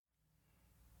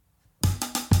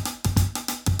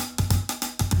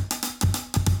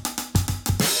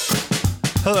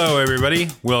Hello, everybody.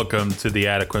 Welcome to the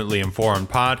Adequately Informed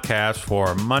podcast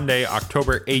for Monday,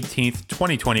 October 18th,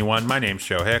 2021. My name's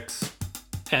Joe Hicks.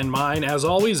 And mine, as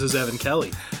always, is Evan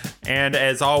Kelly. And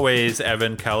as always,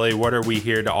 Evan Kelly, what are we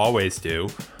here to always do?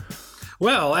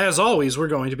 Well, as always, we're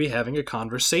going to be having a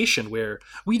conversation where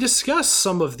we discuss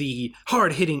some of the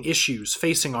hard-hitting issues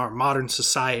facing our modern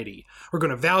society. We're going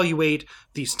to evaluate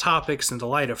these topics in the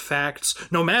light of facts,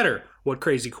 no matter what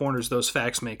crazy corners those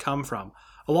facts may come from.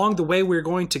 Along the way, we're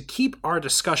going to keep our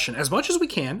discussion as much as we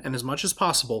can and as much as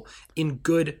possible in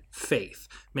good faith,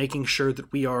 making sure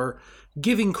that we are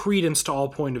giving credence to all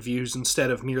point of views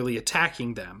instead of merely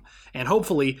attacking them. And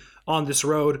hopefully, on this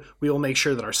road, we will make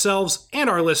sure that ourselves and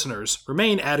our listeners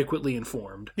remain adequately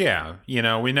informed. Yeah, we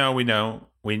don't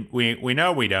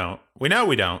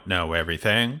know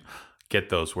everything. Get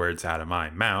those words out of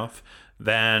my mouth.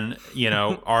 Then,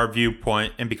 our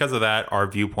viewpoint, and because of that, our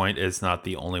viewpoint is not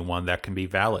the only one that can be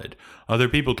valid. Other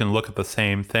people can look at the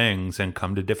same things and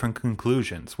come to different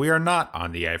conclusions. We are not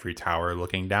on the ivory tower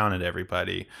looking down at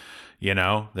everybody.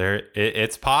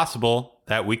 It's possible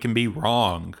that we can be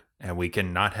wrong and we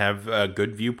can not have a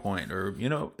good viewpoint or,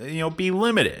 be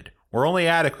limited. We're only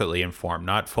adequately informed,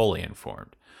 not fully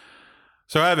informed.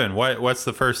 So, Evan, what's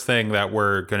the first thing that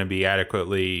we're going to be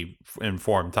adequately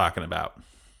informed talking about?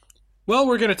 Well,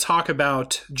 we're going to talk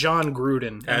about Jon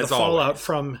Gruden and the fallout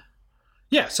from...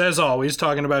 Yes, as always,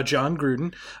 talking about Jon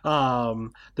Gruden.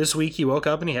 This week he woke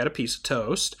up and he had a piece of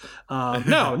toast.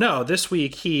 This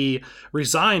week he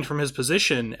resigned from his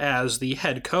position as the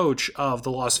head coach of the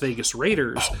Las Vegas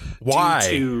Raiders. Why? Due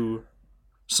to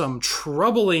some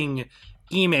troubling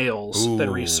emails that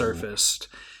resurfaced.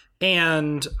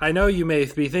 And I know you may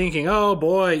be thinking, oh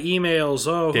boy, emails,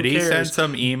 Did he cares? send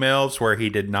some emails where he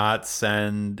did not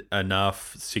send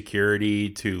enough security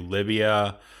to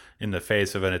Libya in the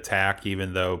face of an attack,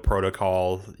 even though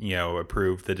protocol,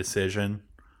 approved the decision?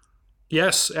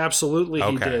 Yes, absolutely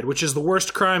he did, which is the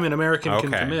worst crime an American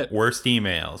can commit. Worst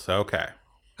emails, okay.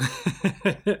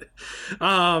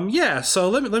 So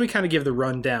let me kind of give the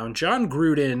rundown. Jon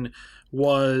Gruden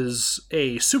was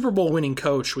a Super Bowl winning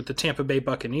coach with the Tampa Bay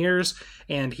Buccaneers,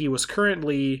 and he was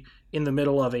currently in the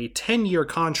middle of a 10-year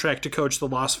contract to coach the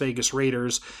Las Vegas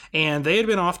Raiders, and they had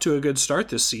been off to a good start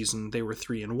this season. They were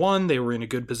 3-1. They were in a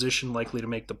good position, likely to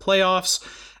make the playoffs.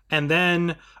 And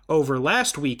then over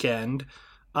last weekend,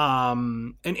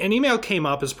 an email came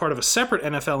up as part of a separate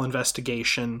NFL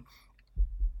investigation,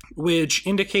 which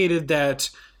indicated that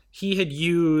he had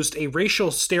used a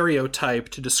racial stereotype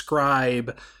to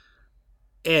describe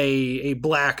a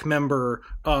black member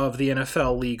of the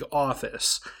NFL league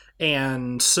office.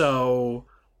 And so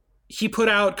he put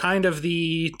out kind of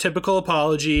the typical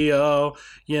apology, I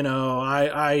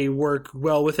work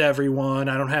well with everyone.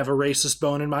 I don't have a racist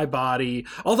bone in my body.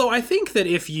 Although I think that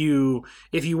if you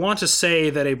want to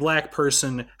say that a black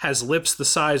person has lips the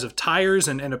size of tires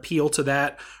and appeal to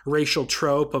that racial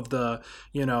trope of the,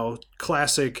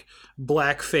 classic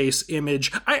blackface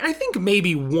image, I think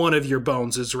maybe one of your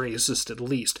bones is racist at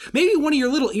least. Maybe one of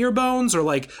your little ear bones or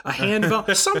like a hand bone.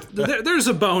 There's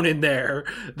a bone in there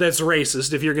that's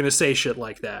racist if you're going to say shit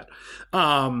like that.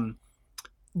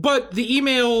 But the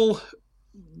email,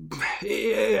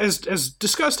 as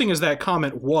disgusting as that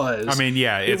comment was... I mean,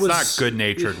 yeah, it's not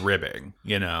good-natured ribbing,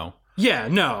 Yeah,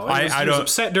 no. I was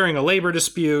upset during a labor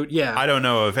dispute. Yeah. I don't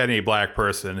know of any black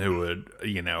person who would,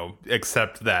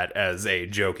 accept that as a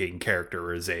joking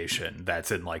characterization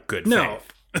that's in, good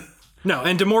faith. No,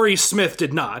 and DeMaurice Smith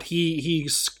did not. He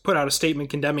put out a statement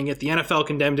condemning it. The NFL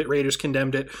condemned it. Raiders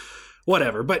condemned it.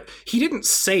 Whatever. But he didn't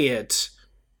say it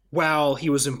while he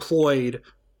was employed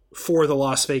for the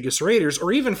Las Vegas Raiders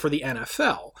or even for the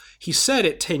NFL. He said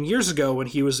it 10 years ago when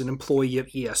he was an employee of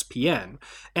ESPN.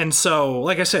 And so,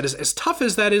 like I said, as tough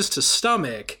as that is to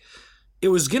stomach, it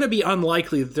was going to be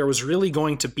unlikely that there was really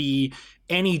going to be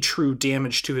any true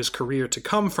damage to his career to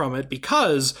come from it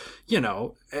because,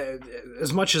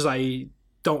 as much as I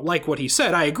don't like what he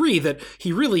said, I agree that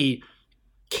he really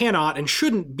cannot and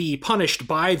shouldn't be punished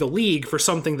by the league for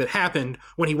something that happened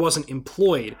when he wasn't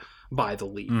employed by the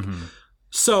league. Mm-hmm.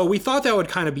 So we thought that would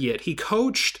kind of be it. He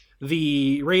coached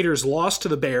the Raiders, lost to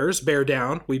the Bears. Bear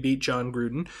down. We beat Jon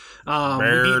Gruden.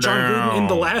 We beat Jon Gruden in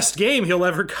the last game he'll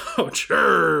ever coach.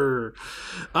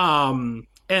 And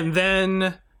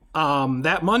then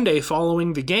that Monday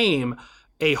following the game,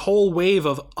 a whole wave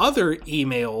of other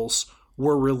emails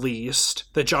were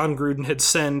released that Jon Gruden had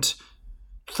sent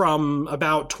from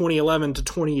about 2011 to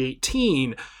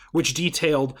 2018, which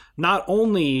detailed not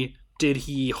only did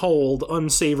he hold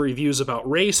unsavory views about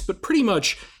race, but pretty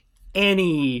much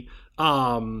any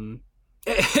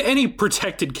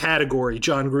protected category.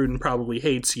 Jon Gruden probably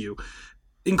hates you.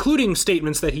 including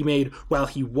statements that he made while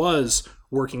he was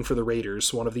working for the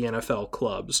Raiders, one of the NFL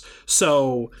clubs.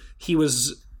 So he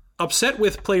was upset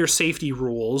with player safety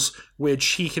rules, which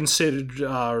he considered,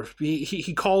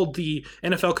 he called the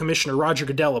NFL commissioner Roger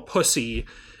Goodell a pussy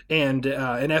and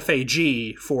an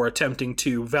FAG for attempting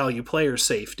to value player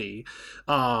safety.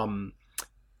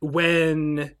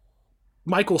 When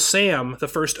Michael Sam, the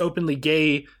first openly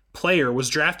gay player, was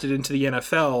drafted into the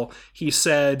NFL, he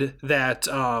said that,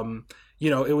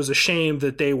 it was a shame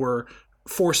that they were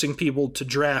forcing people to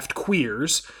draft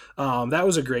queers. That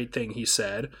was a great thing, he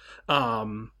said.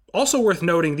 Also worth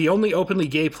noting, the only openly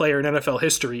gay player in NFL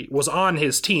history was on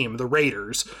his team, the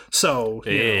Raiders. So,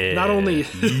 not only...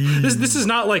 this is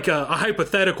not like a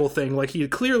hypothetical thing. Like, he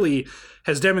clearly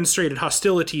has demonstrated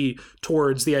hostility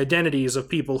towards the identities of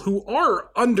people who are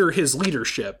under his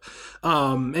leadership.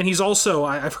 And he's also...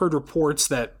 I've heard reports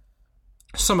that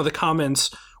some of the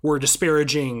comments were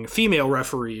disparaging female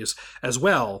referees as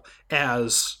well,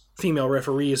 as female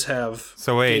referees have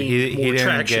gained more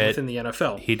traction within the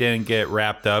NFL. He didn't get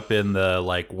wrapped up in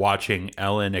the watching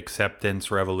Ellen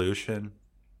acceptance revolution.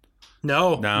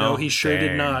 No, he sure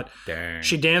did not. Dang.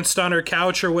 She danced on her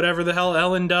couch or whatever the hell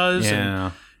Ellen does.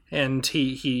 Yeah. And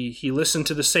he listened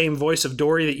to the same voice of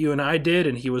Dory that you and I did,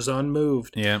 and he was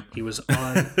unmoved. Yeah. He was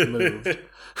unmoved.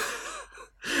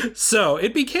 So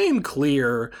it became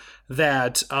clear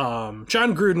that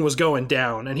John Gruden was going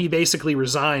down, and he basically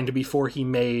resigned before he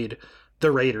made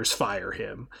the Raiders fire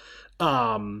him.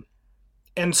 And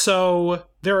so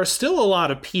there are still a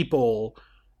lot of people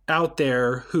out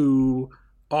there who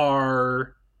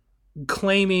are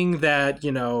claiming that,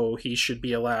 he should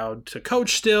be allowed to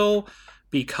coach still,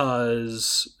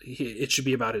 because it should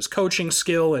be about his coaching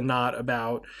skill and not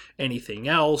about anything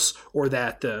else, or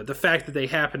that the fact that they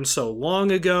happened so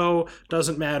long ago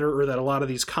doesn't matter, or that a lot of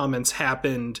these comments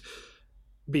happened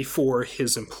before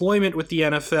his employment with the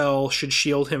NFL should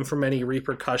shield him from any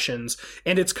repercussions.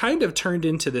 And it's kind of turned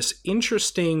into this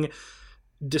interesting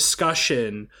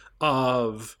discussion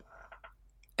of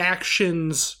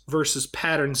actions versus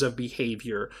patterns of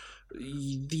behavior,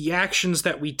 the actions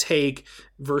that we take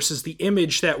versus the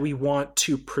image that we want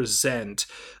to present.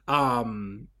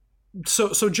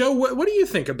 So Joe, what do you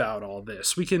think about all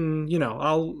this? We can,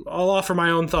 I'll offer my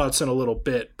own thoughts in a little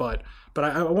bit, but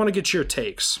I want to get your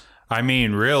takes. I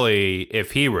mean, really,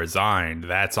 if he resigned,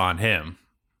 that's on him.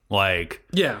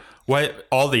 Yeah. What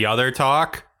all the other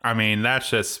talk, I mean, that's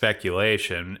just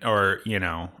speculation, or,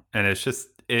 and it's just,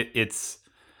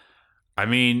 I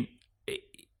mean,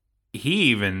 he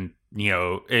even,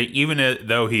 even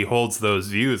though he holds those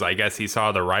views, I guess he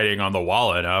saw the writing on the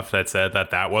wall enough that said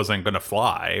that wasn't going to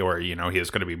fly, or, he was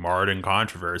going to be marred in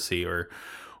controversy, or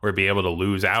be able to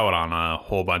lose out on a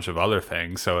whole bunch of other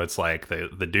things. So it's like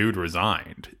the dude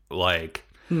resigned,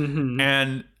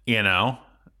 and,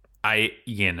 I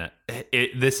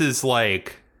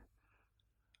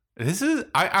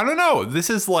don't know. This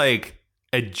is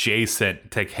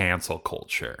adjacent to cancel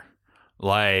culture.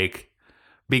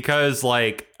 Because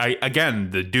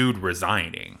again, the dude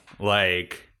resigning,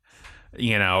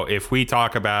 if we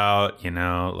talk about,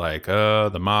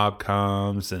 the mob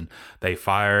comes and they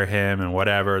fire him and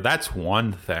whatever, that's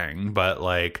one thing, but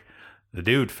the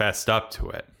dude fessed up to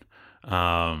it.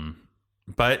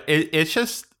 But it's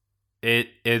just,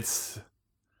 it's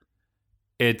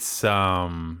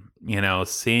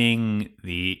seeing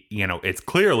it's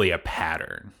clearly a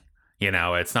pattern,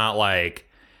 it's not like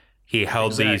he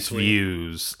held these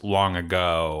views long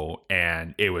ago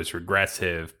and it was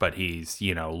regressive, but he's,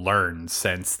 learned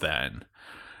since then.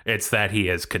 It's that he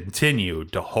has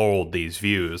continued to hold these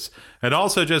views. And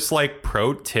also just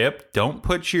pro tip, don't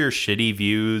put your shitty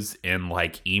views in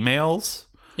emails.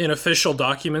 In official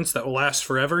documents that will last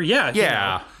forever. Yeah.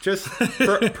 Yeah. Just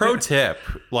pro tip,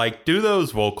 do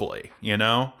those vocally,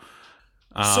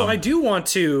 So I do want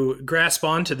to grasp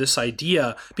onto this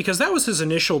idea, because that was his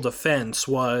initial defense,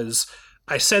 was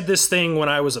I said this thing when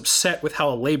I was upset with how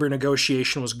a labor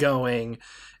negotiation was going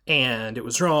and it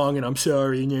was wrong and I'm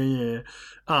sorry.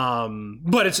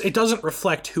 But it doesn't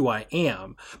reflect who I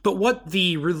am. But what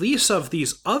the release of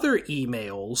these other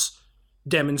emails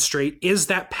demonstrate is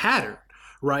that pattern,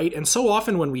 right? And so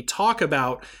often when we talk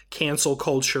about cancel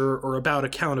culture or about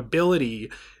accountability,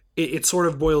 it sort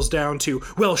of boils down to,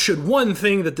 well, should one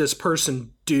thing that this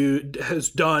person has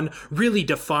done really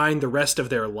define the rest of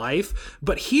their life?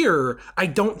 But here, I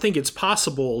don't think it's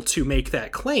possible to make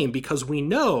that claim, because we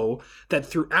know that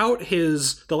throughout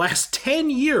the last 10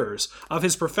 years of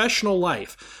his professional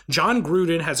life, John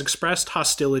Gruden has expressed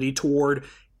hostility toward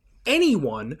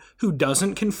anyone who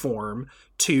doesn't conform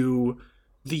to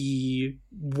the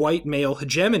white male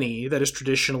hegemony that has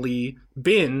traditionally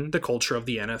been the culture of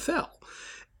the NFL.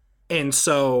 And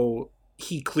so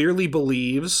he clearly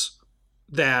believes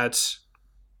that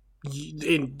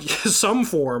in some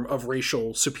form of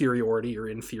racial superiority or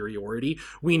inferiority.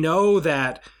 We know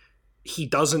that he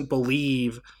doesn't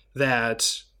believe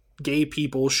that gay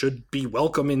people should be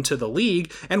welcome into the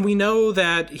league, and we know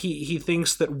that he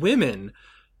thinks that women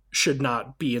should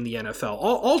not be in the NFL.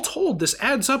 All told, this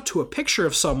adds up to a picture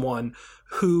of someone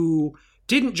who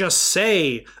didn't just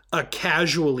say a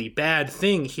casually bad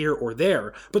thing here or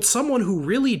there, but someone who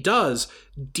really does,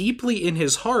 deeply in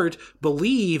his heart,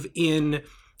 believe in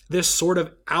this sort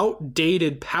of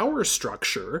outdated power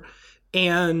structure,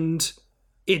 and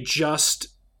it just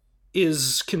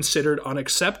is considered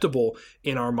unacceptable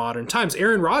in our modern times.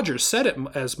 Aaron Rodgers said it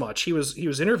as much. He was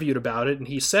interviewed about it, and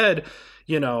he said,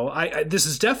 this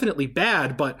is definitely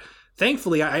bad, but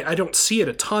thankfully I don't see it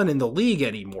a ton in the league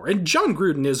anymore. And John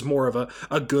Gruden is more of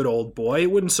a good old boy.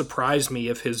 It wouldn't surprise me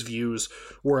if his views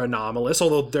were anomalous,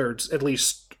 although there's at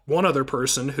least one other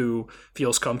person who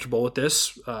feels comfortable with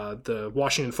this, the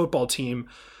Washington football team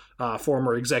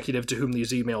former executive to whom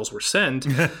these emails were sent.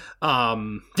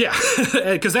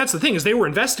 Because that's the thing, is they were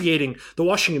investigating the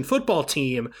Washington football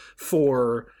team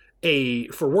for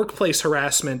workplace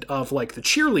harassment of like the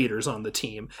cheerleaders on the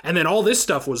team, and then all this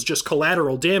stuff was just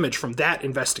collateral damage from that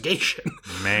investigation.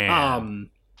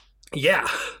 Man.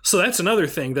 So that's another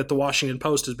thing that the Washington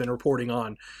Post has been reporting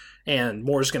on, and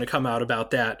more is going to come out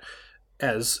about that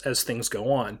as things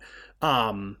go on.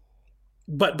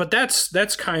 But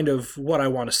that's kind of what I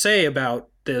want to say about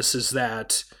this, is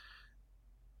that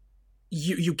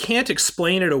you can't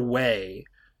explain it away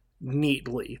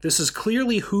neatly. This is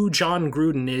clearly who John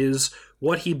Gruden is,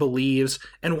 what he believes,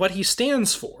 and what he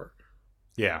stands for.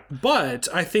 Yeah. But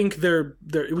I think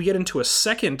we get into a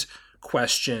second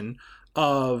question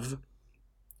of,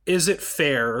 is it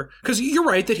fair? Because you're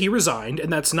right that he resigned,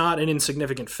 and that's not an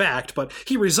insignificant fact, but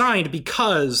he resigned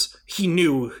because he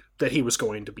knew that he was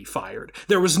going to be fired.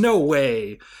 There was no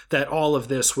way that all of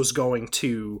this was going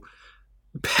to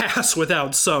pass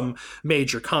without some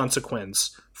major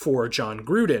consequence for John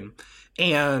Gruden.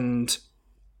 And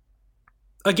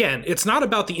again, it's not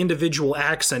about the individual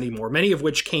acts anymore, many of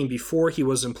which came before he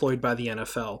was employed by the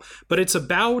NFL, but it's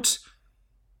about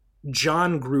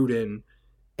John Gruden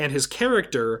and his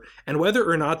character, and whether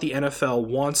or not the NFL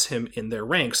wants him in their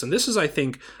ranks. And this is, I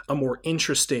think, a more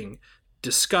interesting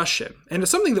discussion. And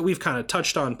it's something that we've kind of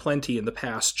touched on plenty in the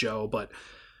past, Joe, but,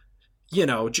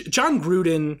 John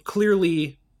Gruden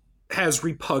clearly has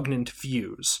repugnant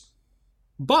views.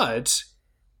 But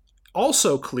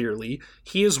also clearly,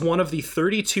 he is one of the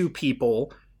 32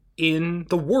 people in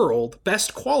the world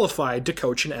best qualified to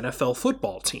coach an NFL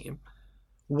football team.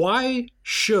 Why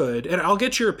should, and I'll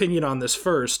get your opinion on this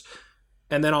first,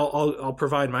 and then I'll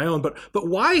provide my own, but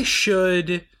why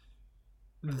should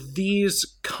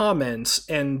these comments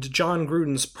and John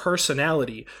Gruden's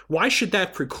personality, why should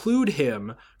that preclude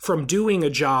him from doing a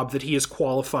job that he is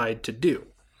qualified to do?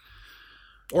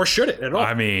 Or should it at all?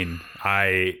 I mean,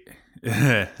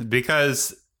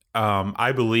 because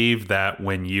I believe that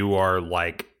when you are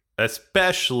like,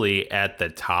 especially at the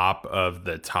top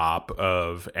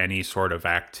of any sort of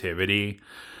activity,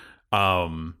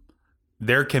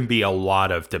 there can be a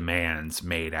lot of demands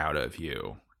made out of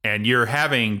you. And you're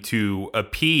having to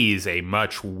appease a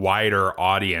much wider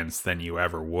audience than you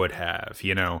ever would have.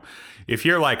 If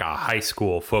you're like a high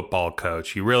school football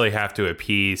coach, you really have to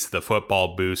appease the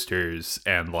football boosters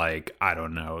and like, I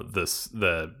don't know,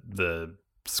 the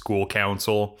school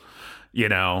council,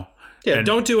 Yeah, and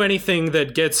don't do anything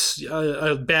that gets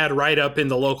a bad write-up in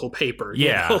the local paper.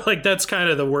 Like that's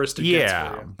kind of the worst it gets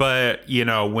for you. But,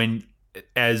 when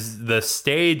as the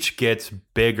stage gets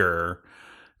bigger,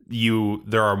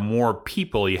 there are more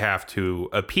people you have to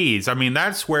appease. I mean,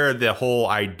 that's where the whole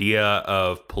idea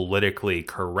of politically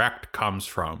correct comes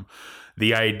from.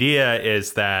 The idea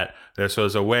is that this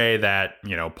was a way that,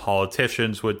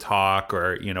 politicians would talk,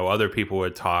 or, other people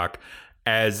would talk,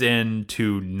 as in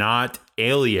to not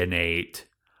alienate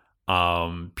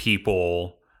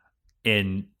people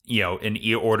in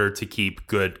order to keep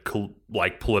good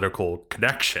political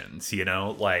connections,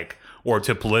 or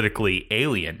to politically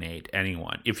alienate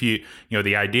anyone. If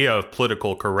the idea of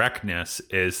political correctness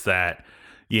is that,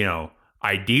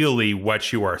 ideally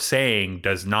what you are saying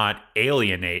does not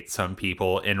alienate some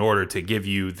people in order to give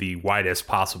you the widest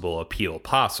possible appeal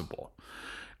possible.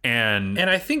 And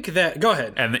I think that, go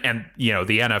ahead. And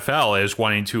the NFL is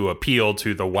wanting to appeal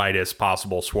to the widest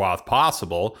possible swath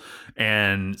possible.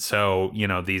 And so,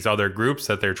 these other groups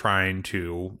that they're trying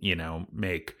to,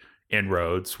 make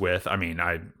inroads with, I mean,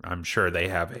 I'm sure they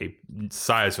have a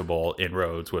sizable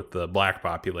inroads with the black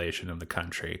population of the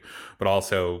country, but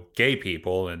also gay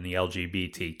people in the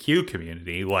LGBTQ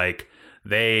community. Like,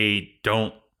 they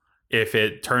don't, if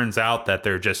it turns out that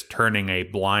they're just turning a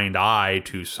blind eye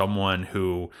to someone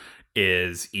who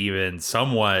is even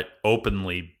somewhat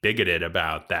openly bigoted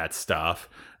about that stuff,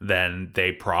 then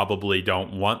they probably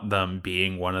don't want them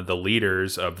being one of the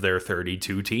leaders of their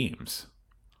 32 teams.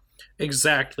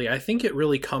 Exactly. I think it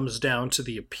really comes down to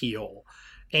the appeal.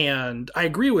 And I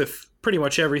agree with pretty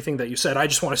much everything that you said. I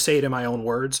just want to say it in my own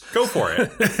words. Go for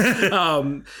it.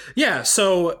 Yeah,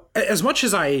 so as much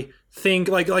as I think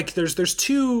like there's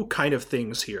two kind of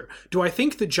things here. Do I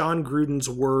think that John Gruden's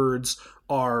words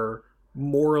are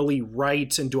morally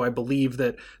right, and do I believe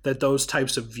that those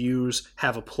types of views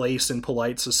have a place in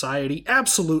polite society?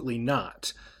 Absolutely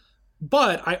not.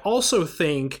 But I also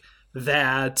think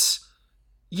that,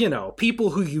 you know,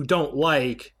 people who you don't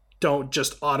like don't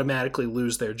just automatically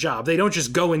lose their job. They don't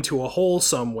just go into a hole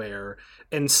somewhere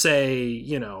and say,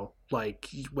 you know, like,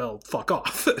 well, fuck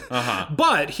off.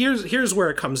 But here's where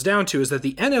it comes down to, is that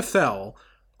the NFL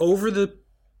over the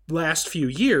last few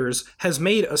years has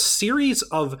made a series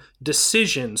of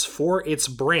decisions for its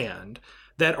brand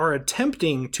that are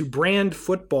attempting to brand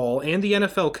football and the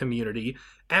NFL community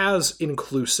as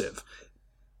inclusive,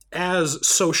 as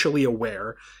socially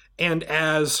aware, and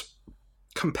as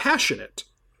compassionate.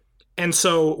 And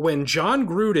so when John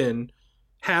Gruden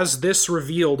has this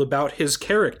revealed about his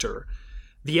character,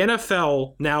 the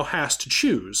NFL now has to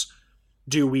choose.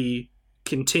 Do we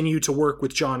continue to work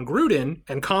with John Gruden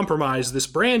and compromise this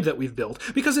brand that we've built?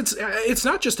 Because it's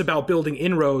not just about building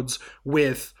inroads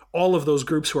with all of those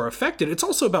groups who are affected. It's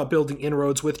also about building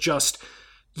inroads with just,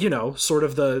 you know, sort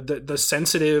of the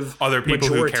sensitive other people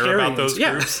who care about those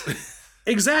groups.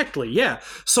 Exactly, yeah.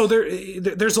 So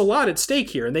there's a lot at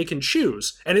stake here, and they can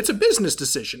choose. And it's a business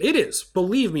decision. It is.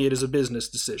 Believe me, it is a business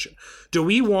decision. Do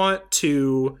we want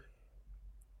to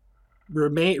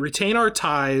retain our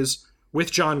ties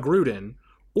with John Gruden,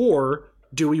 or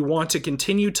do we want to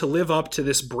continue to live up to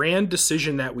this brand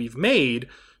decision that we've made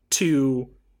to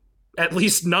at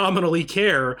least nominally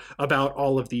care about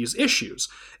all of these issues?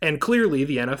 And clearly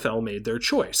the NFL made their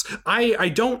choice. I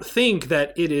don't think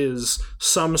that it is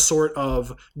some sort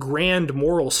of grand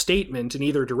moral statement in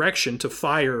either direction to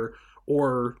fire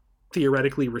or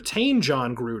theoretically retain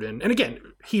John Gruden. And again,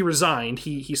 he resigned.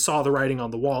 He saw the writing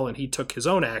on the wall and he took his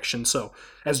own action. So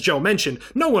as Joe mentioned,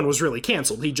 no one was really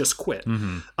canceled. He just quit.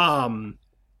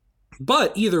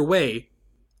 But either way,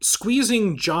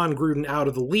 squeezing John Gruden out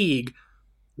of the league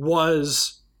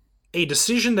was a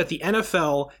decision that the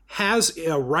NFL has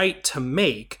a right to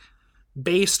make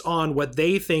based on what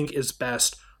they think is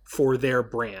best for their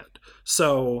brand.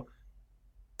 So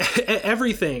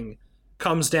everything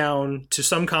comes down to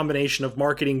some combination of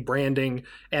marketing, branding,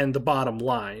 and the bottom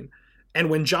line. And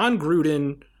when John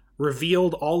Gruden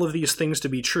revealed all of these things to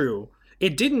be true,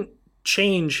 it didn't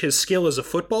change his skill as a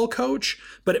football coach,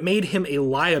 but it made him a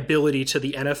liability to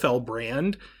the NFL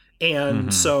brand.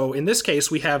 And so in this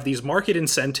case, we have these market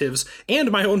incentives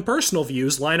and my own personal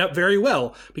views line up very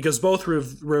well, because both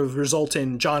result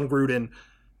in John Gruden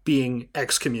being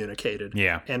excommunicated.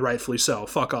 Yeah. And rightfully so.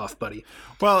 Fuck off, buddy.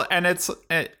 Well, and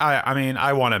I mean,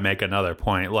 I want to make another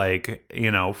point. Like, you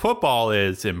know, football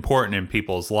is important in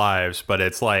people's lives, but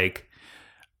it's like,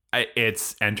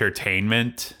 it's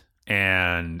entertainment,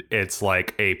 and it's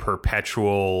like a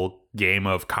perpetual game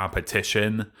of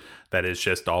competition that is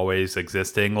just always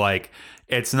existing. Like,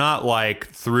 it's not like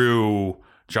through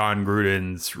John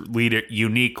Gruden's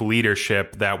unique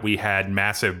leadership that we had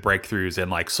massive breakthroughs in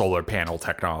like solar panel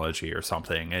technology or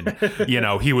something. And, you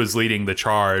know, he was leading the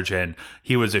charge and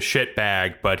he was a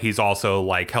shitbag, but he's also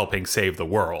like helping save the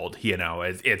world. You know,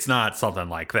 it's not something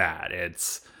like that.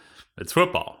 It's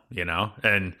football, you know,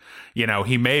 and, you know,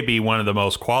 he may be one of the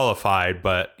most qualified,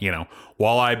 but, you know,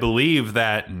 while I believe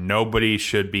that nobody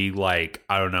should be like,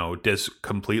 I don't know,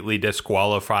 completely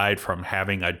disqualified from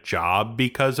having a job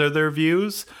because of their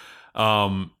views,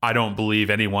 I don't believe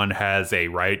anyone has a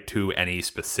right to any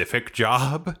specific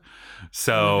job.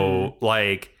 So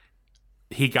like,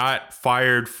 he got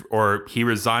fired, or he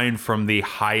resigned from the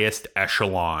highest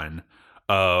echelon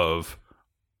of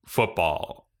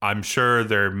football. I'm sure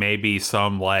there may be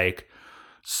some like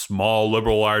small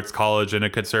liberal arts college in a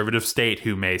conservative state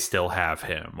who may still have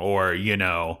him, or, you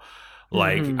know,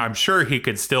 like I'm sure he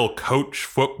could still coach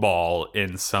football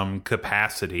in some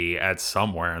capacity at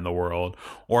somewhere in the world,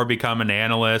 or become an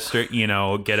analyst, or, you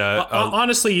know, get a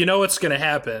honestly, you know what's going to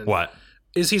happen? What?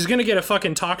 Is he's going to get a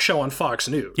fucking talk show on Fox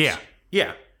News.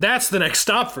 Yeah. That's the next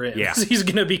stop for him. Yeah. He's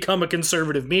going to become a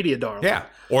conservative media darling. Yeah.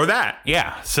 Or that.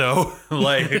 Yeah. So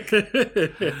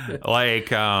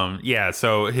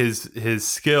so his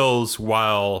skills,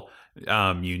 while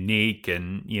unique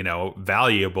and,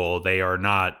 valuable, they are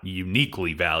not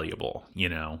uniquely valuable,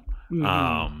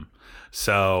 Mm-hmm.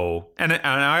 So, and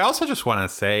I also just want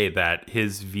to say that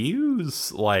his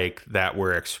views, like, that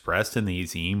were expressed in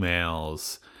these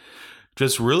emails,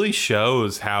 just really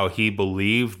shows how he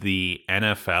believed the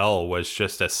NFL was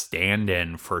just a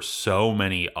stand-in for so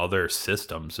many other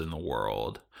systems in the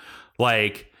world.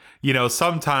 Like,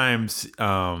 sometimes,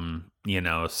 someone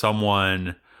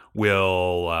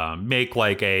will make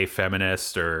like a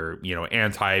feminist or,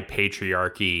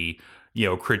 anti-patriarchy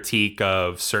critique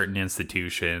of certain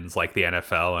institutions like the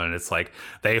NFL, and it's like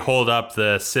they hold up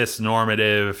the cis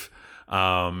normative, cis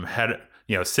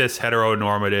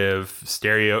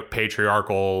heteronormative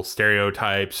patriarchal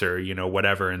stereotypes or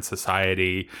whatever in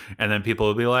society, and then people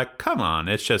will be like, come on,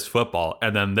 it's just football.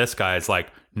 And then this guy's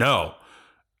like, no,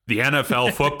 the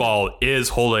NFL football is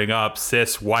holding up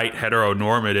cis white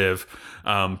heteronormative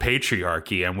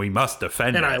patriarchy, and we must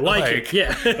defend it. And I like it.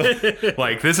 Yeah.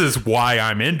 Like, this is why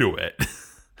I'm into it.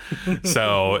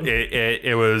 So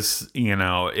it was,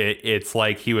 it's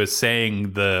like he was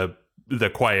saying the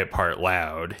quiet part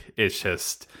loud. It's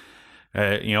just,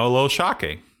 a little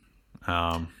shocking.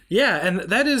 Yeah, and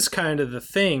that is kind of the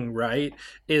thing, right?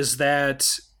 Is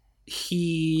that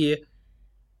he,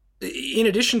 in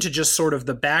addition to just sort of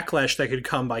the backlash that could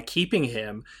come by keeping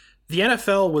him, the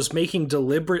NFL was making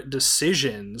deliberate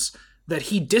decisions that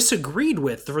he disagreed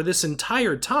with for this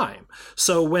entire time.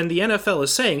 So when the NFL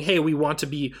is saying, hey, we want to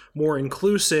be more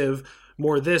inclusive,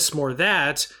 more this, more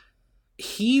that,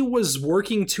 he was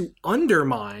working to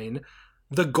undermine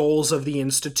the goals of the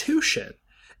institution.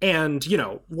 And,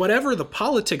 whatever the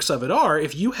politics of it are,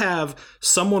 if you have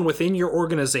someone within your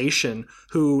organization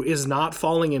who is not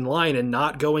falling in line and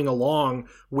not going along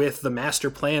with the master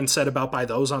plan set about by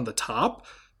those on the top,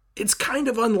 it's kind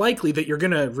of unlikely that you're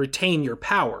going to retain your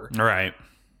power. Right.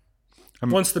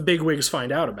 Once the bigwigs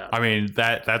find out about it. I mean,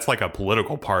 that's like a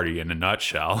political party in a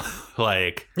nutshell.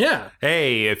 Like, yeah.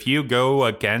 Hey, if you go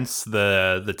against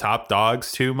the top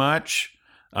dogs too much,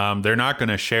 they're not going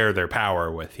to share their power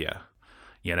with you.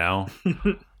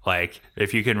 Like,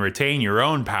 if you can retain your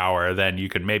own power, then you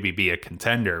can maybe be a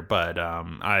contender. But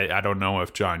I don't know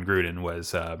if John Gruden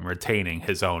was retaining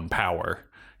his own power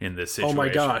in this situation. Oh my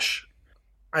gosh.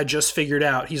 I just figured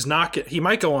out he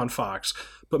might go on Fox,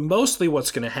 but mostly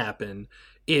what's going to happen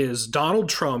is Donald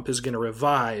Trump is going to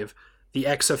revive the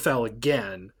XFL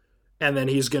again, and then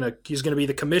he's going to be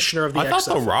the commissioner of the XFL. I thought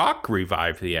The Rock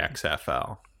revived the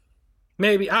XFL.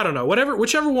 Maybe, I don't know.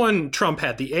 Whichever one Trump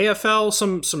had, the AFL,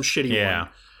 some shitty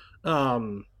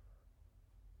one.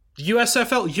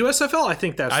 USFL, I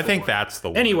think that's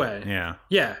the one. Anyway,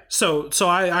 yeah. So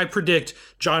I predict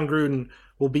John Gruden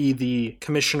will be the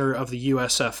commissioner of the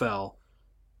USFL.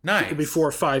 Nice.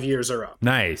 Before 5 years are up.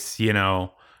 Nice,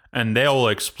 and they'll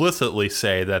explicitly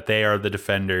say that they are the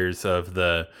defenders of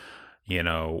the,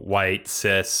 white,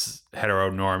 cis,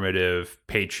 heteronormative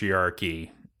patriarchy,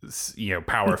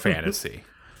 power fantasy.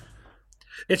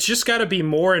 It's just got to be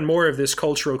more and more of this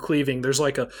cultural cleaving. There's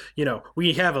like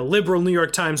we have a liberal New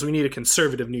York Times, we need a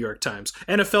conservative New York Times.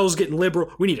 NFL's getting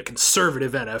liberal, we need a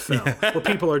conservative NFL. Where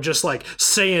people are just like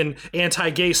saying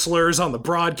anti-gay slurs on the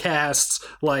broadcasts,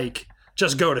 like,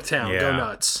 just go to town, go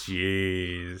nuts.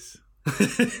 Jeez.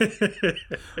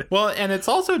 Well, and it's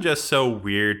also just so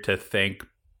weird to think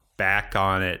back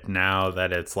on it now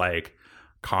that it's like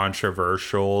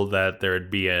controversial that there'd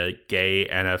be a gay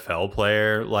NFL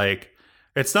player. Like,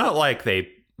 it's not like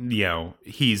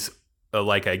he's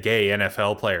like a gay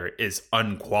NFL player is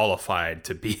unqualified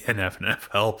to be an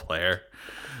NFL player.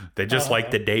 They just like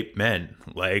to date men.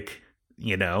 Like,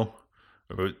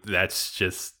 that's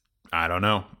just, I don't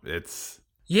know.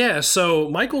 Yeah, so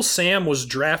Michael Sam was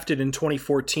drafted in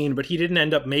 2014, but he didn't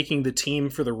end up making the team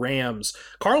for the Rams.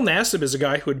 Carl Nassib is a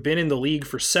guy who had been in the league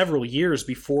for several years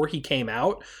before he came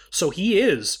out, so he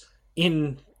is,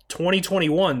 in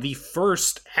 2021, the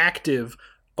first active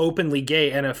openly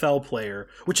gay NFL player,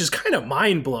 which is kind of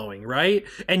mind-blowing, right?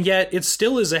 And yet it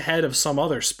still is ahead of some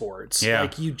other sports. Yeah.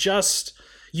 Like, you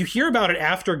hear about it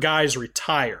after guys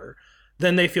retire,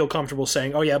 then they feel comfortable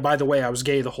saying, oh yeah, by the way, I was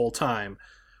gay the whole time.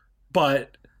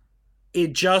 But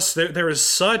it just, there is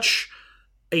such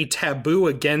a taboo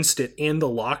against it in the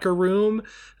locker room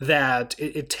that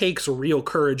it takes real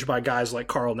courage by guys like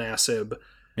Carl Nassib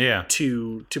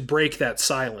to break that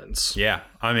silence. Yeah.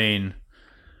 I mean,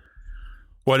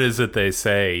 What is it they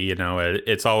say?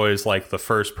 It's always like the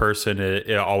first person,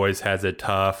 it always has it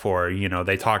tough. Or,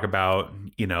 they talk about,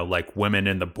 like women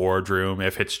in the boardroom.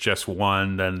 If it's just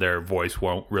one, then their voice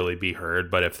won't really be heard.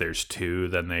 But if there's two,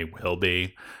 then they will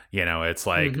be. It's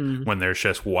like when there's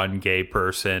just one gay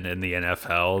person in the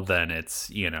NFL, then it's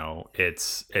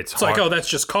like, oh, that's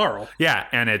just Carl. Yeah,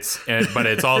 but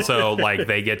it's also like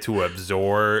they get to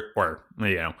absorb, or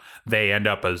they end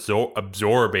up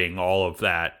absorbing all of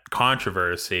that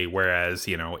controversy. Whereas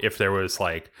if there was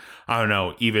like, I don't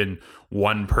know, even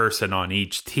one person on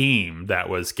each team that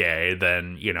was gay,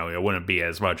 then it wouldn't be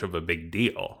as much of a big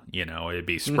deal. It'd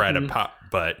be spread apart.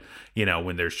 But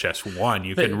when there's just one,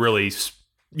 you can really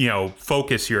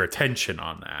focus your attention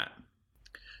on that.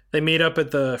 They meet up for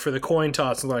the coin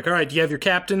toss and like, all right, do you have your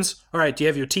captains? All right, do you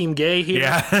have your team gay here?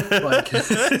 Yeah. Like,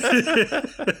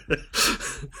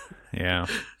 yeah.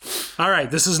 All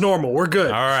right, this is normal. We're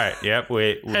good. All right. Yep.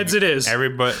 Heads it is.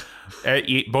 Everybody,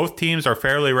 both teams are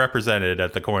fairly represented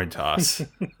at the coin toss.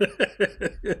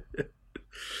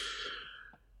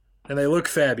 And they look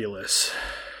fabulous.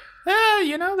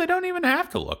 Yeah, they don't even have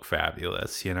to look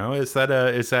fabulous. Is that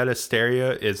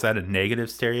a negative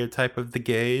stereotype of the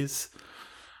gays?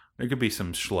 There could be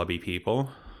some schlubby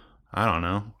people. I don't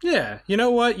know. Yeah, you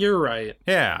know what? You're right.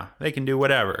 Yeah, they can do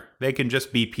whatever. They can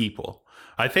just be people.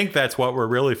 I think that's what we're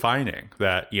really finding,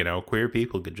 that, queer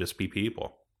people could just be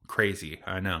people. Crazy,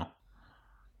 I know.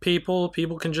 People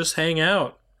can just hang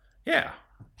out. Yeah,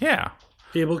 yeah.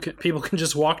 People can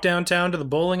just walk downtown to the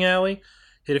bowling alley,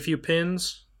 hit a few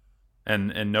pins.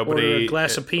 And nobody, order a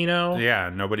glass of Pinot. Yeah,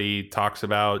 nobody talks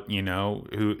about,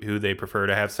 who they prefer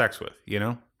to have sex with,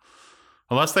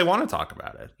 Unless they want to talk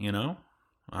about it,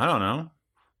 I don't know.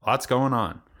 Lots going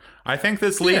on. I think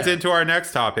this leads into our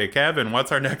next topic. Evan,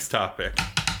 what's our next topic?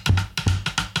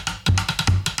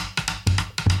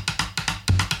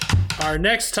 Our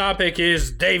next topic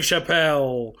is Dave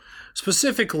Chappelle.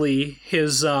 Specifically,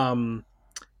 his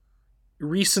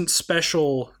recent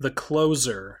special, The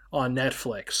Closer, on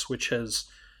Netflix, which has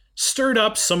stirred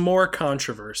up some more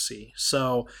controversy.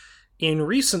 So, in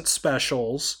recent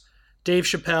specials, Dave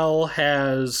Chappelle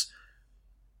has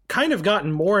kind of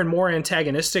gotten more and more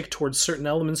antagonistic towards certain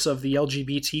elements of the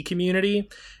LGBT community,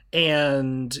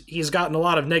 and he's gotten a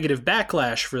lot of negative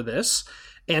backlash for this.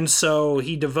 And so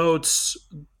he devotes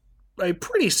a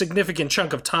pretty significant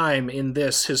chunk of time in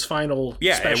this, his final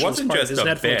special. It wasn't just a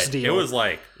Netflix bit. deal. It was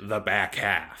like the back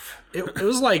half. It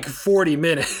was like 40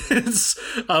 minutes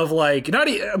of like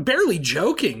barely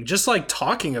joking, just like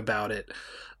talking about it.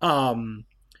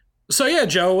 So yeah,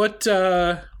 Joe, what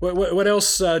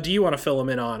else do you want to fill him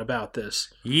in on about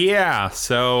this? Yeah,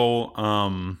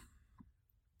 so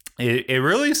it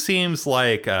really seems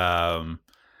like Dave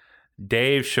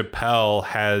Chappelle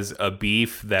has a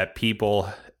beef that people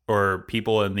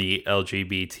in the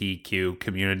LGBTQ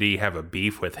community have a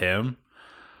beef with him.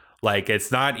 Like,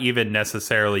 it's not even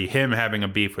necessarily him having a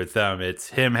beef with them. It's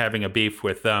him having a beef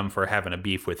with them for having a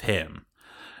beef with him.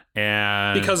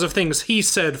 And because of things he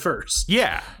said first.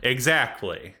 Yeah,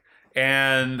 exactly.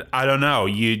 And I don't know,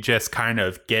 you just kind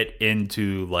of get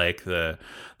into like the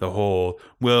whole,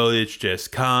 well, it's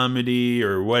just comedy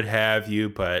or what have you,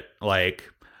 but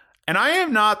like, and I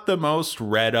am not the most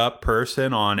read up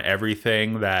person on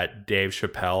everything that Dave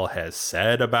Chappelle has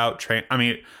said about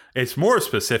it's more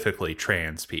specifically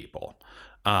trans people.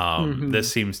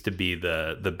 This seems to be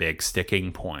the big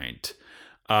sticking point.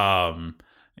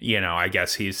 I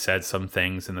guess he's said some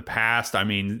things in the past. I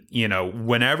mean,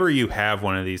 whenever you have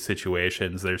one of these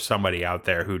situations, there's somebody out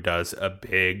there who does a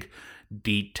big,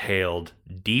 detailed,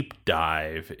 deep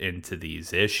dive into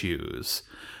these issues.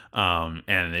 And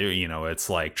it's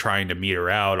like trying to meter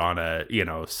out on a,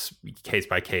 case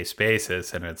by case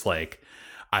basis. And it's like,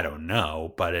 I don't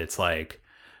know, but it's like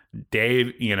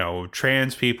Dave,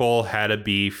 trans people had a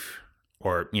beef,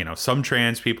 or, some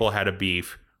trans people had a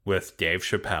beef with Dave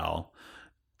Chappelle.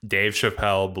 Dave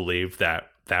Chappelle believed that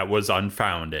that was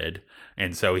unfounded,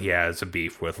 and so he has a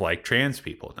beef with like trans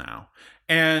people now.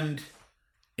 And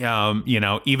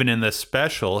even in this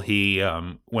special, he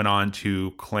went on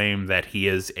to claim that he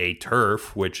is a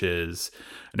TERF, which is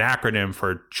an acronym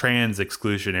for Trans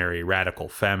Exclusionary Radical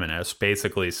Feminist,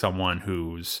 basically someone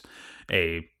who's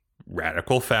a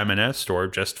radical feminist or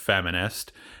just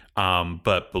feminist,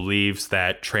 but believes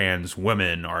that trans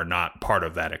women are not part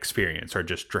of that experience, or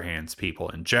just trans people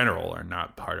in general are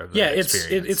not part of that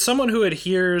experience. It's someone who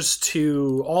adheres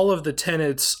to all of the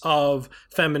tenets of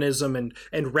feminism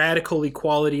and radical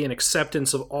equality and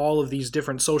acceptance of all of these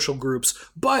different social groups,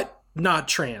 but not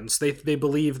trans. They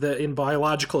believe that in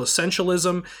biological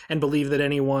essentialism, and believe that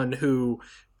anyone who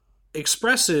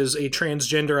expresses a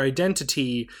transgender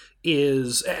identity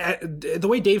is the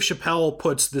way Dave Chappelle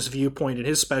puts this viewpoint in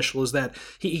his special is that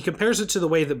he compares it to the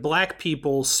way that black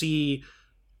people see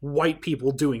white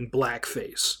people doing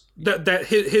blackface. That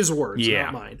his words,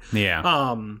 not mine.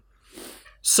 Yeah.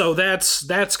 So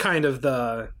that's kind of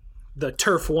the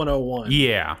TERF 101.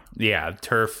 Yeah,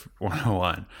 TERF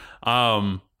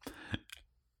 101.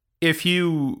 If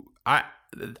you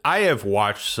I have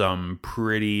watched some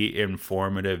pretty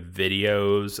informative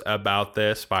videos about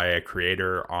this by a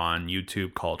creator on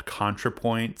YouTube called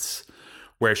ContraPoints,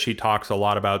 where she talks a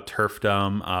lot about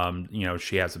TERFdom.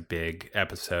 She has a big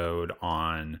episode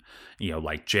on,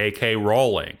 like J.K.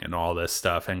 Rowling and all this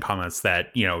stuff, and comments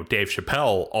that, Dave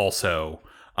Chappelle also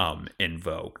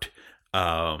invoked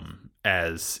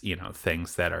as,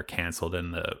 things that are canceled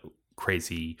in the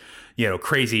crazy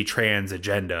trans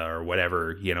agenda or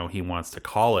whatever, he wants to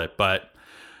call it. But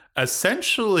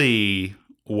essentially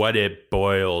what it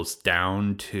boils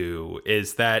down to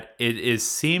is that it is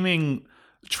seeming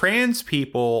trans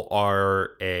people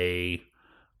are a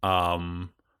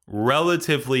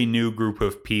relatively new group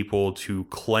of people to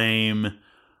claim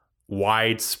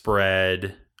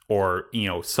widespread or,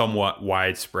 somewhat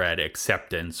widespread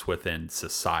acceptance within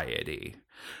society.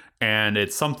 And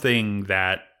it's something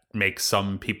that makes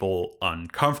some people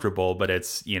uncomfortable, but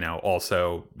it's,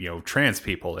 also, trans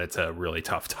people, it's a really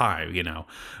tough time,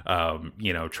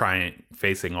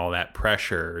 facing all that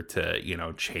pressure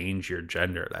to, change your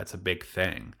gender. That's a big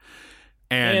thing.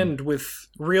 And with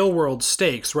real world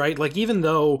stakes, right? Like, even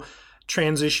though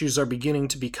trans issues are beginning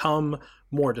to become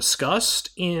more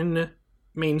discussed in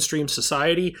mainstream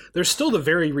society, there's still the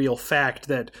very real fact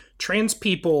that trans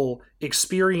people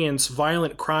experience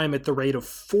violent crime at the rate of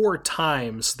 4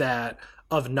 times that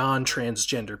of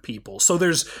non-transgender people. So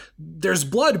there's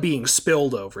blood being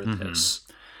spilled over this.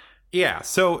 Yeah,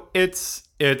 so it's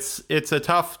a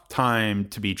tough time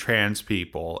to be trans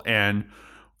people, and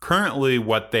currently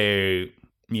what they,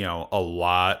 a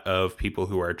lot of people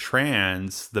who are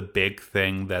trans, the big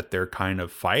thing that they're kind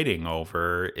of fighting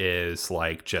over is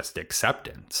like just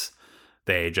acceptance.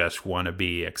 They just want to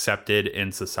be accepted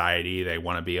in society. They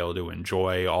want to be able to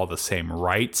enjoy all the same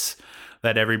rights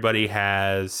that everybody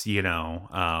has.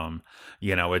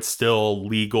 It's still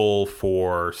legal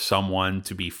for someone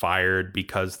to be fired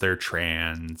because they're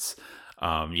trans.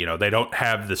 They don't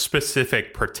have the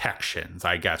specific protections,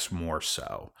 I guess, more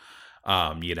so.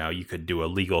 You could do a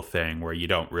legal thing where you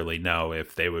don't really know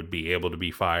if they would be able to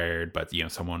be fired, but,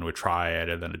 someone would try it,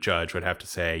 and then a judge would have to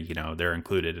say, they're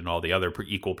included in all the other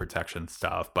equal protection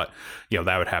stuff, but,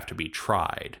 that would have to be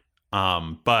tried.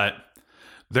 But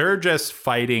they're just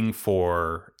fighting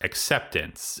for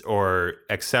acceptance or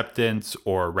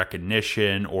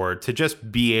recognition, or to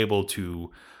just be able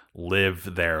to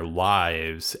live their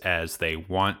lives as they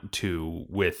want to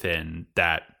within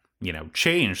that,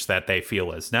 change that they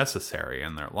feel is necessary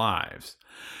in their lives.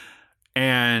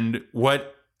 And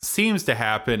what seems to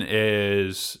happen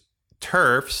is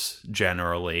TERFs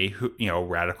generally, who,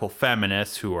 radical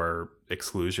feminists who are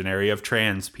exclusionary of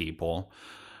trans people,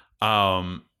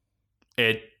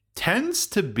 it tends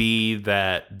to be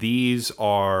that these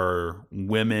are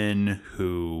women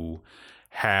who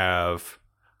have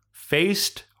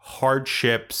faced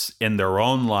hardships in their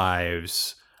own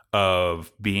lives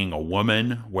of being a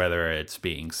woman, whether it's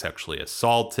being sexually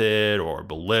assaulted or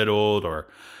belittled or,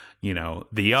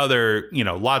 the other,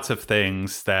 lots of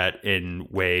things that in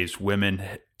ways women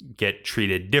get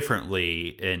treated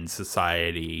differently in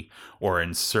society or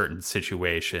in certain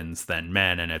situations than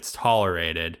men, and it's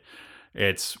tolerated.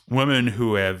 It's women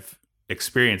who have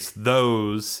experienced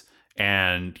those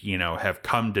and, have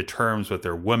come to terms with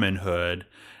their womanhood,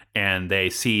 and they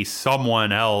see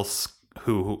someone else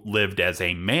who lived as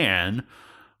a man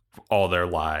all their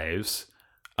lives,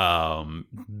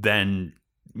 then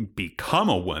become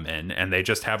a woman, and they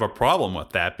just have a problem with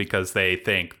that because they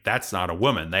think that's not a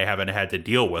woman. They haven't had to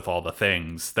deal with all the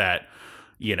things that,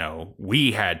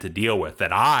 we had to deal with,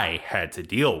 that I had to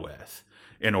deal with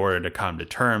in order to come to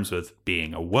terms with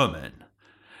being a woman.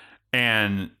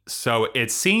 And so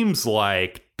it seems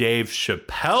like Dave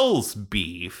Chappelle's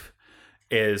beef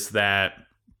is that,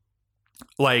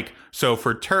 so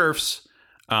for TERFs,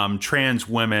 trans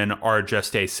women are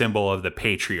just a symbol of the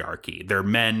patriarchy. They're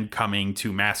men coming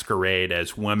to masquerade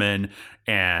as women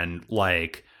and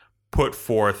put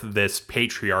forth this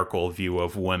patriarchal view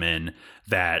of women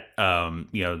that,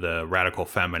 the radical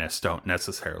feminists don't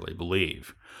necessarily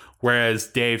believe. Whereas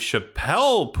Dave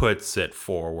Chappelle puts it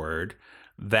forward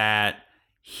that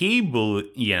he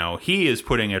is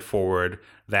putting it forward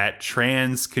that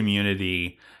trans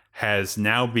community has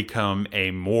now become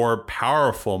a more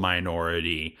powerful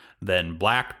minority than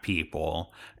black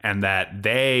people, and that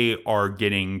they are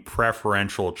getting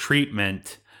preferential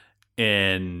treatment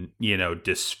in,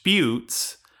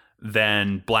 disputes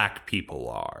than black people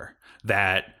are.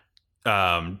 That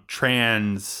the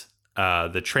trans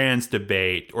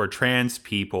debate or trans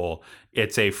people,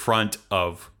 it's a front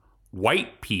of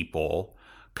white people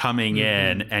coming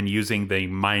in and using the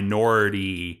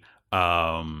minority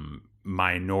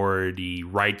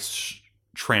rights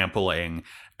trampling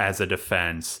as a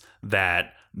defense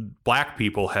that black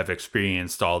people have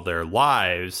experienced all their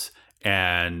lives,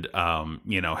 and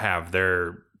have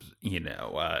their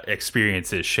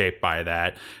experiences shaped by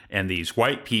that. And these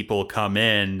white people come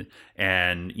in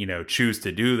and choose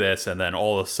to do this, and then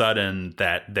all of a sudden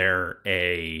that they're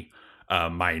a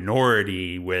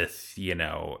minority with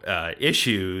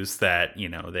issues that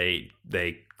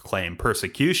they claim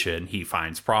persecution. He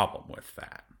finds problem with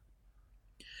that.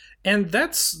 And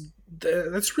that's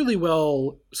really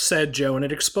well said, Joe, and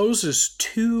it exposes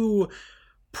two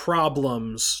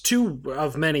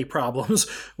of many problems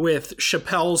with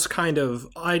Chappelle's kind of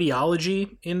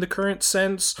ideology in the current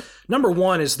sense. Number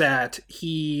one is that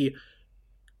he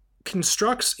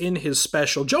constructs in his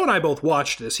special, Joe and I both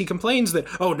watched this, he complains that,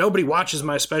 oh, nobody watches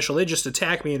my special, they just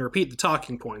attack me and repeat the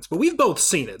talking points. But we've both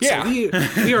seen it. Yeah. So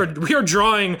we are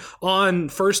drawing on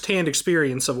firsthand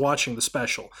experience of watching the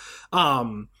special.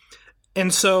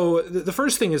 And so the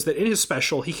first thing is that in his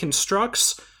special, he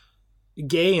constructs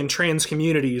gay and trans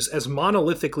communities as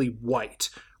monolithically white,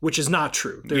 which is not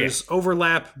true. There's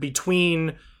overlap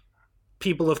between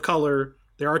people of color.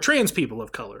 There are trans people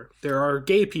of color. There are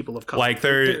gay people of color. Like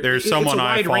there's someone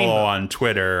I follow rainbow on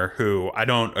Twitter who I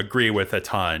don't agree with a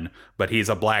ton, but he's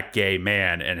a black gay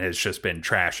man and has just been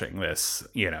trashing this,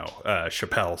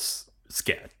 Chappelle's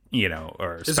skit,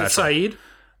 or special. Is it Saeed?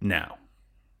 No.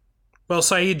 Well,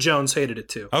 Saeed Jones hated it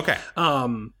too. Okay.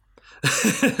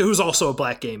 Who's also a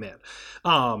black gay man.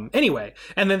 Anyway,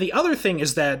 and then the other thing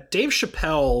is that Dave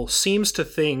Chappelle seems to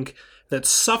think that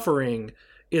suffering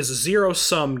is a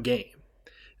zero-sum game.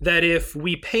 That if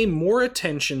we pay more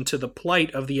attention to the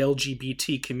plight of the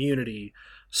LGBT community,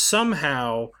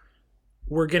 somehow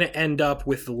we're going to end up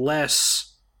with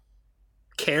less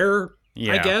care,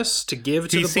 I guess, to give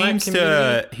to the black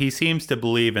community. He seems to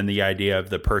believe in the idea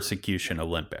of the persecution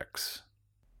Olympics.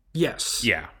 Yes.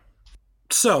 Yeah.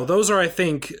 So those are, I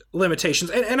think,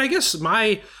 limitations. And I guess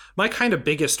my kind of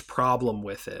biggest problem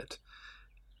with it,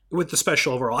 with the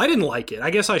special overall, I didn't like it. I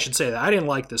guess I should say that. I didn't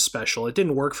like this special. It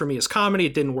didn't work for me as comedy.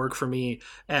 It didn't work for me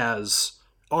as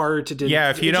art.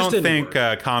 If you don't think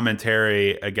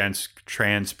commentary against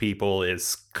trans people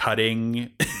is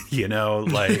cutting,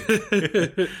 then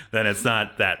it's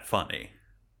not that funny.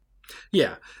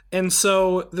 Yeah. And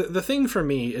so the thing for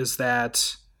me is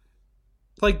that,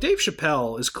 like, Dave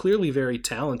Chappelle is clearly very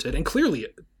talented and clearly a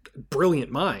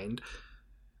brilliant mind,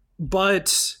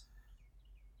 but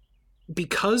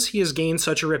because he has gained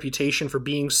such a reputation for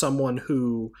being someone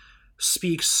who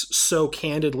speaks so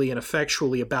candidly and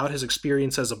effectually about his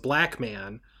experience as a black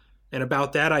man and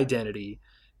about that identity,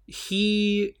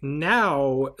 he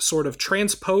now sort of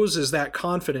transposes that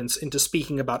confidence into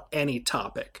speaking about any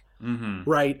topic. Mm-hmm.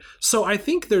 Right? So I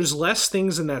think there's less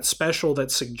things in that special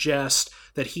that suggest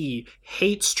that he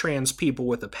hates trans people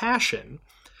with a passion.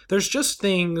 There's just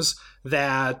things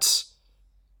that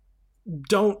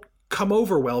don't come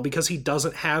over well because he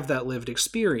doesn't have that lived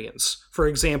experience. For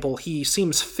example, he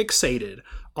seems fixated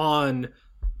on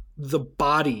the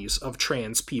bodies of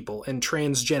trans people and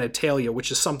trans genitalia,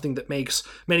 which is something that makes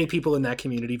many people in that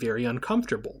community very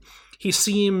uncomfortable. He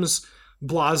seems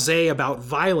blasé about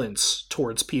violence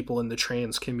towards people in the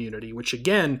trans community, which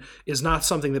again is not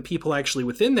something that people actually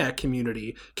within that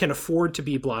community can afford to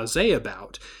be blasé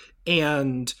about.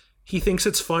 And he thinks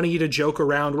it's funny to joke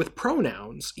around with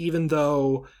pronouns, even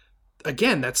though,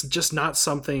 again, that's just not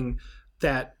something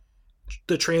that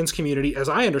the trans community, as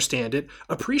I understand it,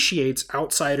 appreciates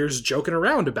outsiders joking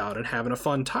around about and having a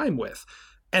fun time with.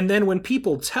 And then when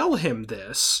people tell him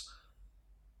this,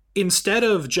 instead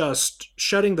of just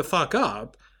shutting the fuck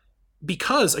up,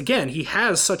 because, again, he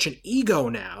has such an ego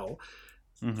now,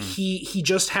 he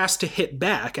just has to hit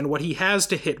back. And what he has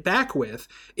to hit back with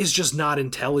is just not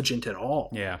intelligent at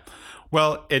all. Yeah.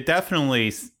 Well, it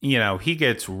definitely, he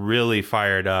gets really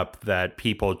fired up that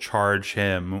people charge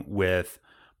him with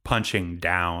punching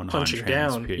down on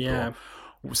trans people. Yeah.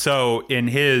 So in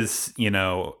his,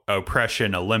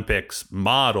 oppression Olympics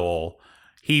model,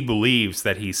 he believes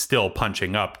that he's still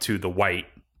punching up to the white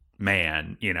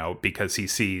man, because he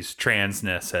sees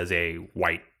transness as a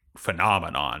white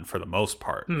phenomenon for the most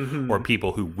part, or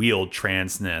people who wield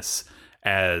transness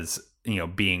as,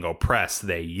 being oppressed,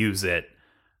 they use it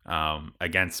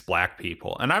against black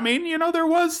people. And I mean, there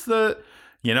was a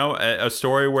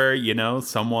story where,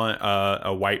 someone,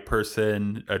 a white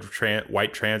person,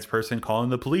 white trans person calling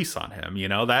the police on him,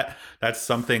 that's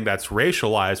something that's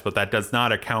racialized, but that does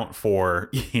not account for,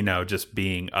 just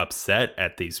being upset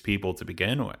at these people to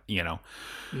begin with,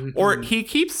 or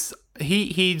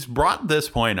he's brought this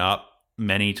point up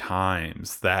many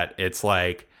times that it's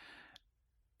like,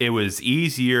 it was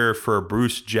easier for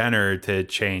Bruce Jenner to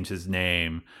change his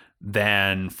name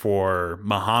than for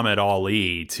Muhammad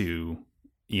Ali to,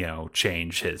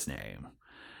 change his name.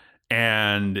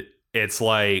 And it's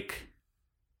like,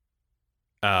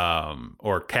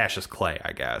 or Cassius Clay,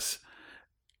 I guess.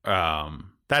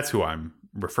 That's who I'm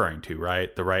referring to,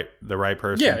 right? The right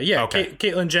person? Yeah. Okay.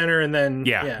 Caitlyn Jenner and then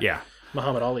yeah.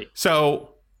 Muhammad Ali. So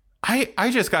I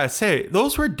just gotta say,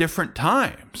 those were different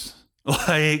times.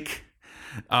 Like,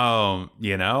 Caitlyn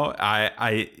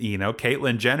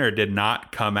Jenner did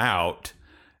not come out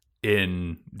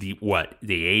in the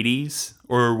 80s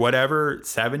or whatever,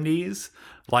 70s.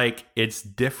 Like, it's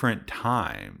different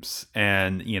times.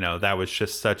 And, that was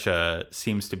just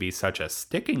seems to be such a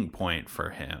sticking point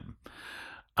for him.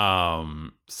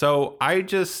 So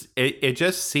it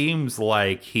just seems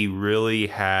like he really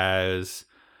has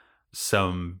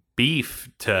some beef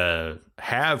to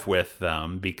have with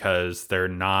them because they're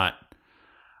not,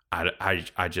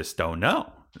 I just don't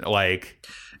know. Like,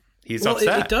 he's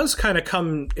upset. It does kind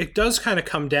of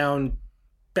come down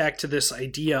back to this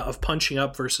idea of punching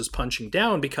up versus punching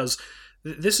down, because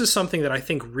this is something that I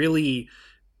think really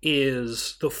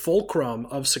is the fulcrum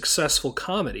of successful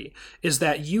comedy, is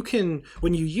that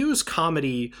when you use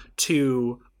comedy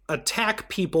to attack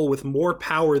people with more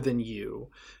power than you,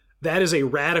 that is a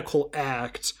radical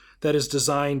act that is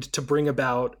designed to bring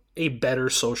about a better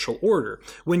social order.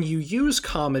 When you use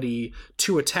comedy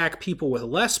to attack people with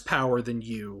less power than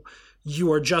you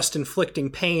are just inflicting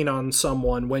pain on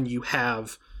someone when you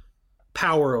have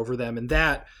power over them. And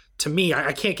that, to me,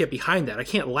 I can't get behind that. I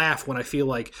can't laugh when I feel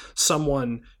like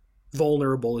someone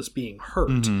vulnerable is being hurt.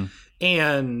 Mm-hmm.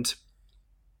 And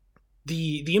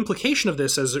the implication of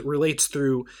this, as it relates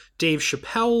through Dave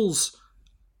Chappelle's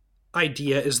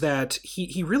idea, is that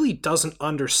he really doesn't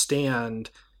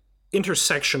understand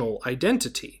intersectional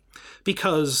identity.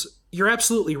 Because you're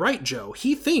absolutely right, Joe.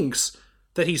 He thinks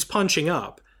that he's punching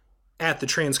up at the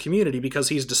trans community because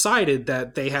he's decided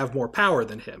that they have more power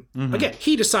than him. Mm-hmm. Again,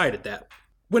 he decided that.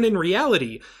 When in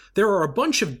reality, there are a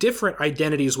bunch of different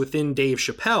identities within Dave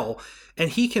Chappelle,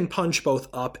 and he can punch both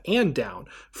up and down.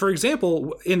 For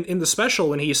example, in the special,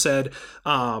 when he said,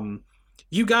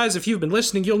 you guys, if you've been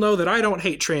listening, you'll know that I don't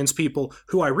hate trans people.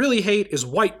 Who I really hate is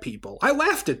white people. I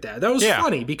laughed at that. That was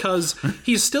funny because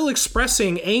he's still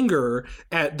expressing anger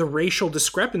at the racial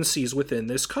discrepancies within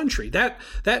this country.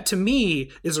 That to me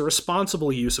is a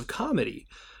responsible use of comedy.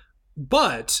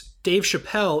 But Dave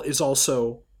Chappelle is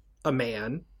also a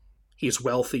man. He's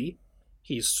wealthy.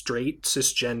 He's straight,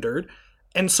 cisgendered.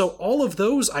 And so all of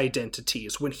those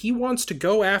identities, when he wants to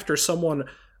go after someone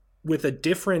with a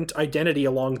different identity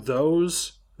along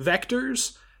those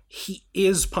vectors, he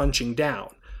is punching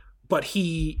down. But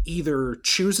he either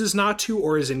chooses not to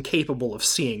or is incapable of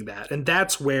seeing that. And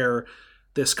that's where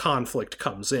this conflict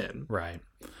comes in. Right.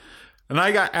 And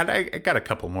I got a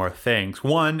couple more things.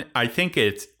 One, I think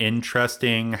it's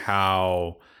interesting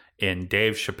how in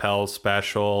Dave Chappelle's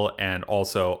special and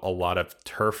also a lot of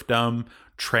TERFdom,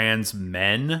 trans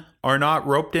men are not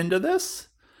roped into this.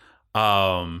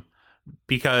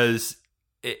 Because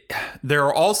there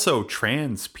are also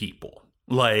trans people,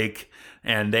 like,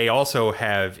 and they also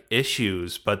have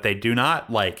issues, but they do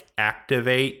not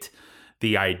activate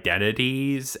the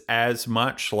identities as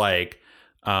much. Like,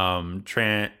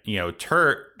 traditional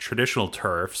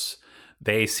TERFs,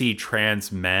 they see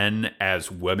trans men as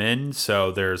women,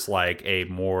 so there's a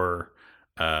more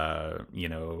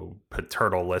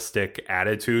paternalistic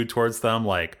attitude towards them,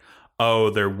 like,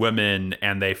 oh, they're women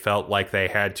and they felt like they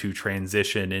had to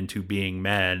transition into being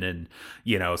men. And,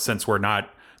 since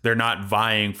they're not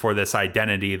vying for this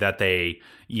identity that they,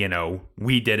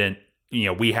 we didn't,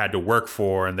 we had to work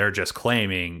for, and they're just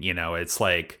claiming, it's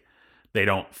like they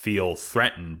don't feel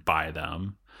threatened by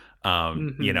them.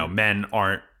 Men,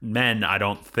 I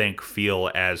don't think feel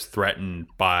as threatened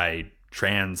by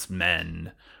trans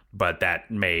men, but that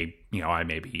may, I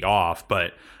may be off,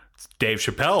 but Dave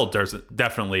Chappelle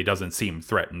definitely doesn't seem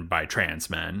threatened by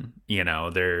trans men.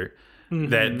 They're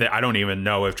that I don't even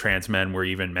know if trans men were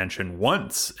even mentioned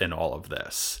once in all of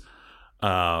this.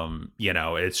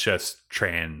 It's just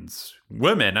trans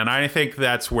women, and I think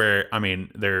that's where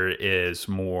there is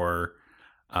more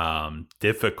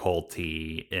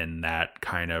difficulty in that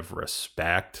kind of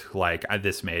respect. Like,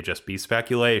 this may just be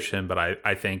speculation, but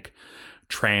I think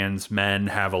trans men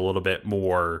have a little bit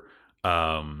more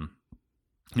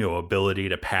ability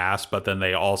to pass, but then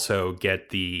they also get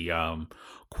the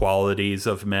qualities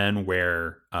of men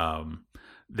where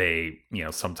they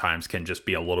sometimes can just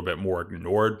be a little bit more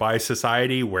ignored by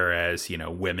society, whereas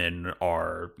women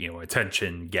are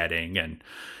attention getting, and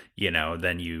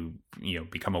then you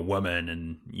become a woman,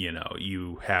 and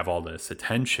you have all this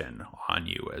attention on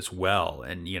you as well,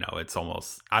 and it's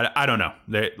almost, I don't know,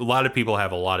 a lot of people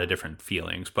have a lot of different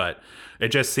feelings, but it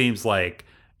just seems like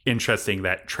interesting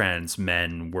that trans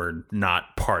men were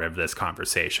not part of this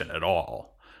conversation at all.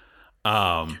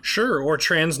 Sure, or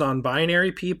trans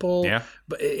non-binary people. Yeah,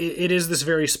 but it is this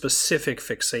very specific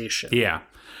fixation. Yeah.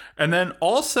 And then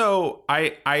also,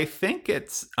 I think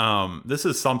it's this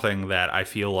is something that I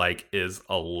feel like is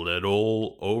a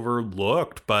little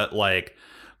overlooked, but like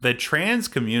the trans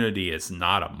community is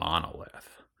not a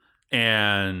monolith.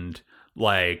 And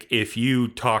like, if you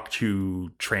talk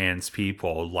to trans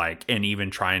people, like, and even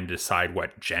try and decide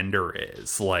what gender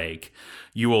is, like,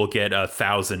 you will get a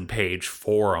 1,000-page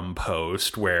forum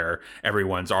post where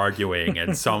everyone's arguing,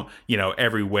 and some,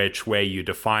 every which way you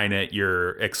define it,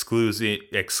 you're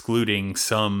excluding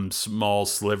some small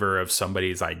sliver of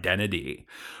somebody's identity.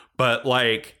 But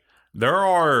like, there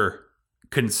are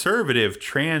conservative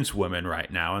trans women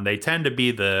right now, and they tend to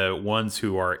be the ones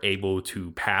who are able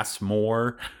to pass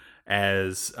more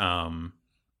as as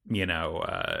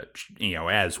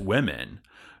women.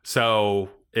 So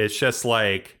it's just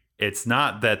like, it's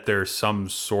not that there's some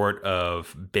sort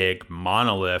of big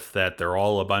monolith that they're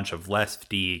all a bunch of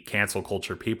lefty cancel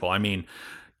culture people. I mean,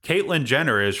 Caitlyn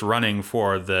Jenner is running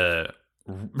for the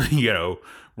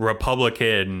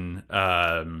Republican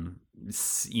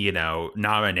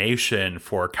nomination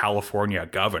for California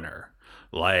governor.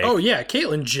 Like, oh yeah,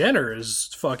 Caitlyn Jenner is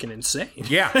fucking insane.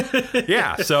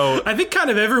 Yeah. So I think kind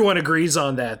of everyone agrees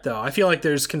on that, though. I feel like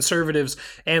there's conservatives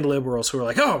and liberals who are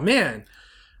like, "Oh man,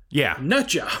 yeah, nut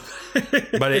job."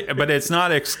 but it's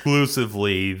not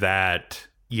exclusively that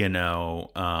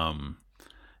transgender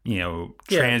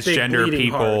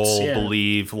people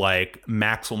believe like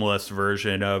maximalist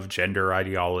version of gender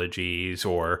ideologies,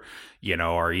 or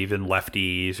or even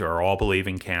lefties, or all believe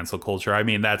in cancel culture. I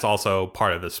mean, that's also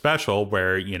part of the special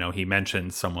where he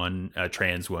mentioned someone, a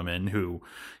trans woman who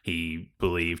he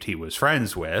believed he was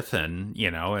friends with, and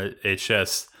it's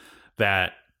just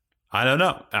that, I don't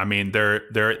know. I mean,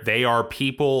 they are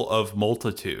people of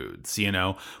multitudes.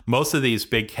 Most of these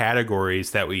big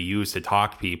categories that we use to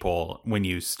talk people, when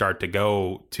you start to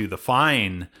go to the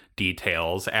fine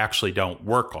details, actually don't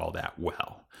work all that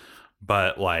well.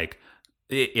 But like,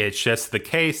 it's just the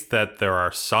case that there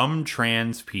are some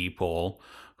trans people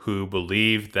who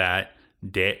believe that,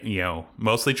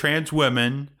 mostly trans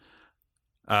women,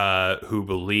 who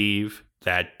believe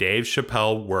that Dave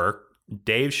Chappelle's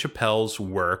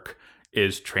work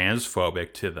is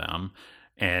transphobic to them,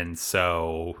 and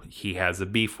so he has a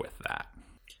beef with that.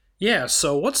 Yeah,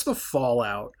 so what's the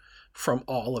fallout from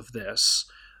all of this?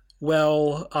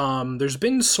 Well, there's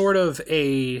been sort of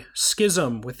a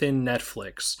schism within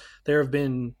Netflix. There have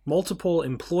been multiple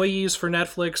employees for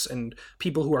Netflix and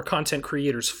people who are content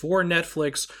creators for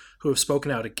Netflix who have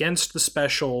spoken out against the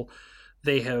special.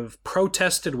 They have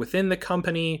protested within the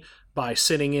company by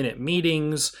sitting in at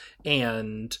meetings,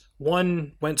 and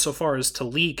one went so far as to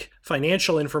leak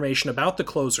financial information about the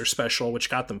Closer special, which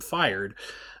got them fired.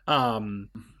 And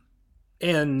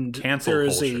cancel there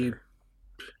is culture.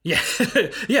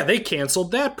 yeah, they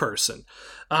canceled that person.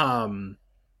 And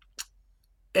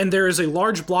there is a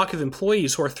large block of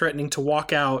employees who are threatening to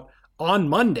walk out on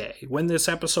Monday, when this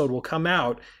episode will come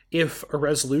out, if a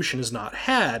resolution is not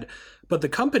had. But the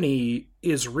company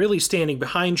is really standing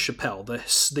behind Chappelle.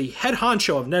 The head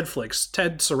honcho of Netflix,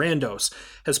 Ted Sarandos,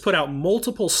 has put out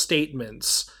multiple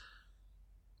statements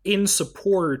in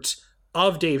support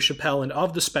of Dave Chappelle and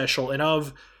of the special and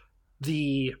of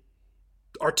the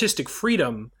artistic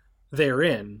freedom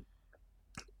therein.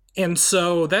 And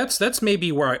so that's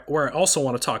maybe where I also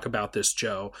want to talk about this,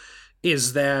 Joe,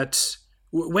 is that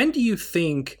when do you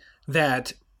think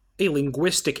that a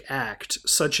linguistic act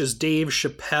such as Dave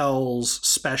Chappelle's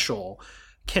special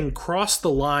can cross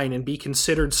the line and be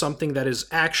considered something that is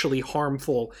actually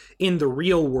harmful in the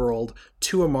real world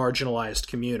to a marginalized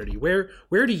community?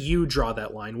 Where do you draw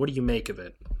that line? What do you make of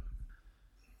it?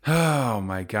 Oh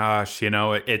my gosh,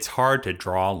 it's hard to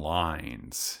draw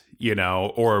lines,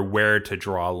 or where to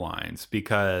draw lines,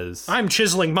 because I'm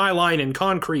chiseling my line in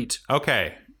concrete.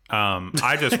 Okay.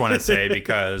 I just want to say,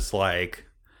 because like,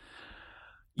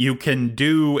 you can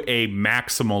do a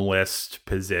maximalist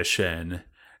position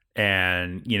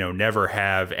and, you know, never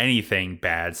have anything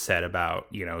bad said about,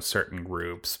 you know, certain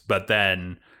groups, but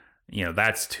then, you know,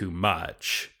 that's too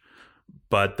much.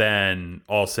 But then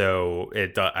also,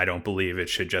 I don't believe it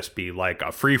should just be like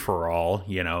a free for all,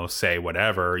 you know, say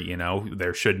whatever, you know,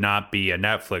 there should not be a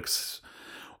Netflix,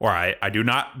 or I do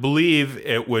not believe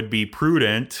it would be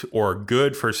prudent or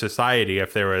good for society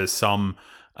if there was some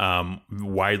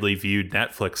widely viewed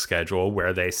Netflix schedule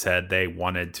where they said they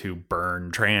wanted to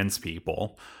burn trans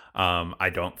people.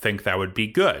 I don't think that would be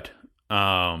good.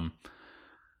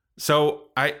 So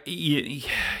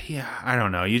yeah, I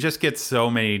don't know. You just get so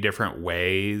many different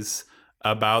ways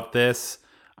about this.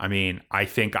 I mean, I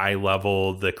think I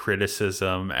level the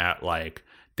criticism at like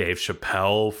Dave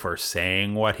Chappelle for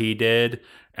saying what he did,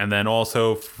 and then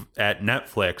also at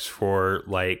Netflix for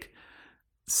like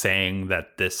saying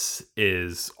that this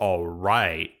is all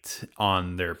right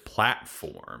on their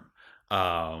platform.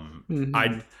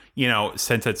 I, you know,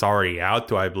 since it's already out,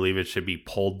 do I believe it should be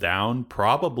pulled down?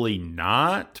 Probably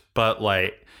not. But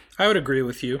like, I would agree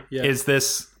with you. Yeah. Is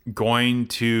this going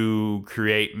to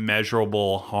create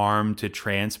measurable harm to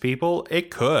trans people? It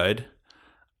could.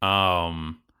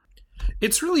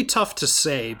 It's really tough to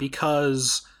say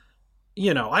because,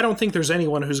 you know, I don't think there's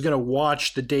anyone who's going to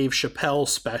watch the Dave Chappelle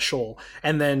special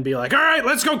and then be like, all right,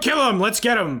 let's go kill him. Let's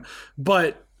get him.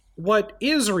 But what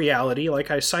is reality,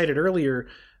 like I cited earlier,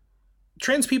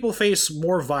 trans people face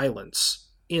more violence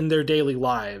in their daily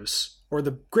lives, or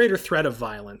the greater threat of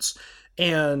violence.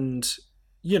 And,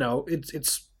 you know,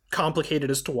 it's complicated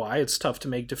as to why. It's tough to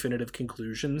make definitive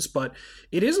conclusions, but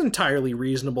it is entirely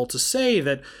reasonable to say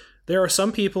that there are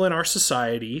some people in our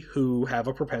society who have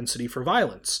a propensity for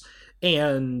violence.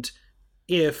 And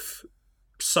if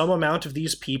some amount of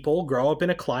these people grow up in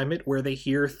a climate where they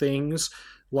hear things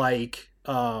like,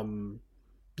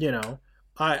 you know,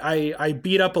 I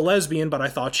beat up a lesbian, but I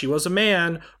thought she was a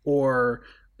man, or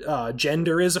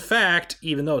gender is a fact,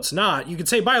 even though it's not. You could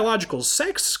say biological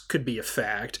sex could be a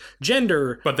fact.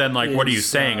 Gender, but then, like, what are you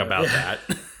saying about that?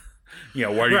 You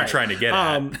know, what are you trying to get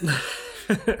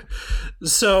at?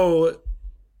 So,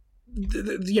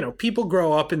 you know, people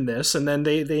grow up in this, and then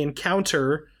they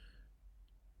encounter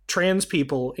trans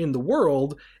people in the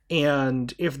world,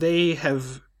 and if they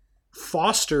have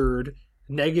fostered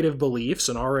negative beliefs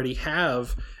and already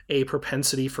have a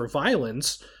propensity for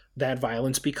violence, that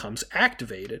violence becomes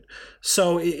activated.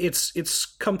 So it's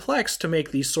complex to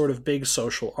make these sort of big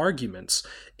social arguments.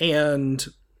 And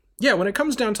yeah, when it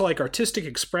comes down to like artistic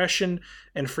expression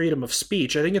and freedom of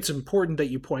speech, I think it's important that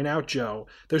you point out, Joe,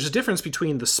 there's a difference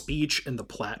between the speech and the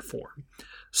platform.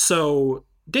 So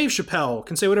Dave Chappelle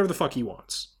can say whatever the fuck he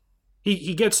wants.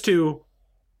 He gets to,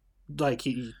 like,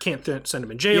 he can't send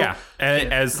him in jail. Yeah,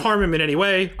 as harm him in any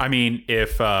way. I mean,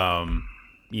 if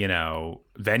you know,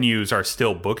 venues are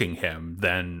still booking him,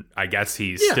 then I guess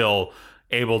he's still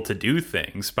able to do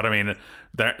things. But I mean,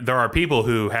 there are people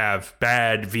who have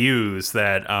bad views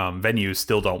that venues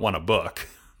still don't want to book.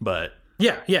 But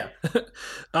yeah.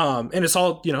 And it's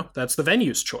all, you know, that's the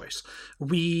venue's choice.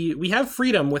 We have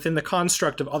freedom within the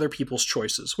construct of other people's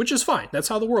choices, which is fine. That's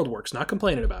how the world works. Not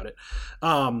complaining about it.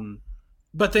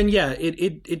 But then, yeah,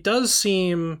 it does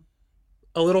seem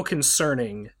a little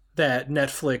concerning that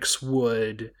Netflix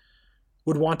would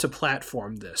want to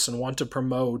platform this and want to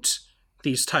promote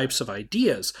these types of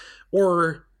ideas.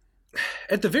 Or,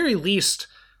 at the very least,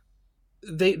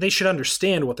 they should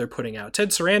understand what they're putting out.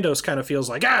 Ted Sarandos kind of feels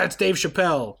like, it's Dave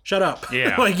Chappelle. Shut up.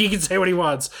 Yeah. Like, he can say what he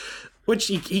wants. Which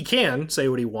he can say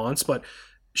what he wants, but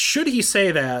should he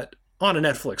say that on a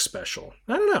Netflix special?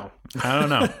 I don't know.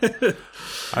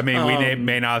 I mean, we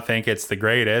may not think it's the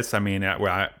greatest. I mean,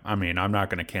 I'm not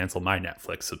going to cancel my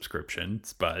Netflix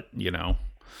subscriptions, but, you know.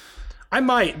 I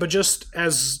might, but just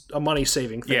as a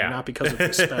money-saving thing, not because of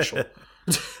this special.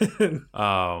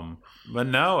 But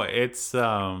no, it's,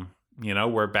 you know,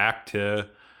 we're back to,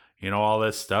 you know, all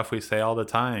this stuff we say all the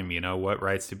time, you know, what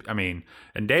rights to, I mean,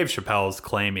 and Dave Chappelle's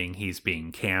claiming he's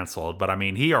being canceled, but I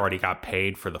mean, he already got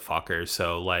paid for the fucker,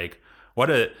 so, like,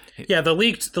 yeah, the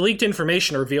leaked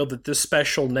information revealed that this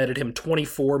special netted him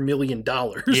 $24 million.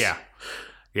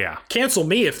 Yeah. Cancel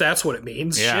me if that's what it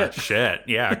means. Yeah, shit.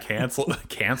 Yeah,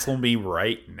 cancel me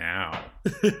right now.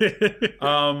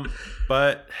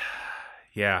 But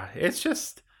yeah, it's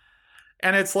just,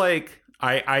 and it's like,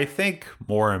 I think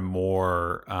more and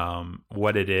more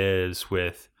what it is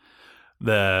with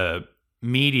the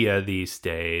media these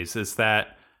days is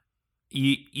that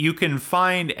you can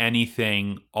find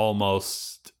anything,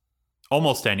 almost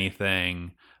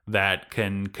anything that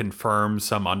can confirm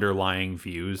some underlying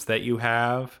views that you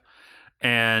have.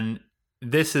 And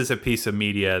this is a piece of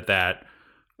media that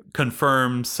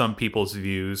confirms some people's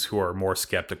views who are more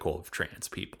skeptical of trans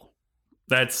people.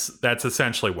 That's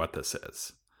essentially what this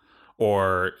is.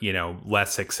 Or,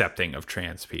 less accepting of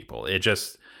trans people.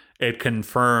 It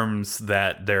confirms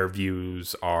that their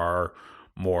views are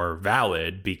more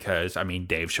valid because,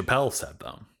 Dave Chappelle said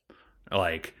them.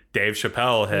 Like, Dave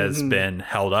Chappelle has been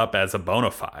held up as a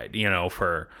bona fide,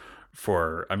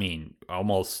 for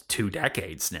almost 2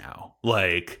 decades now.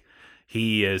 Like,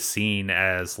 he is seen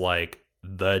as like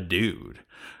the dude.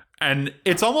 And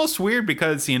it's almost weird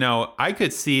because, I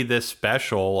could see this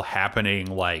special happening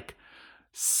like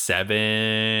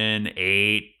 7,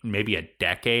 8, maybe a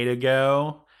decade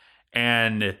ago.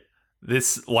 And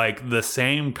this, like, the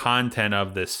same content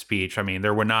of this speech,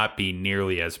 there would not be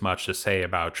nearly as much to say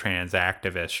about trans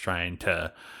activists trying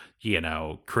to,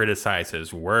 criticize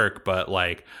his work. But,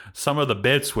 like, some of the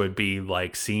bits would be,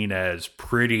 like, seen as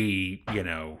pretty,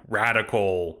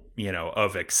 radical,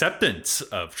 of acceptance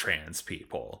of trans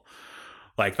people.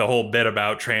 Like, the whole bit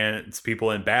about trans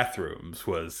people in bathrooms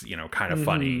was, kind of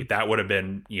funny. That would have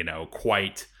been,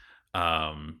 quite,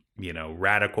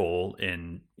 radical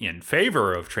in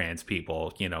favor of trans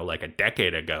people, like a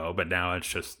decade ago. But now it's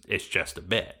just a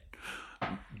bit.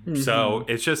 So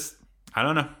it's just, I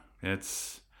don't know.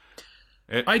 This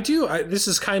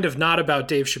is kind of not about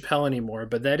Dave Chappelle anymore,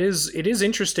 but it is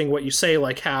interesting what you say,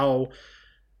 like how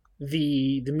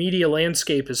the media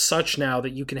landscape is such now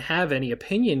that you can have any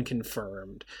opinion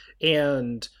confirmed,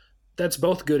 and that's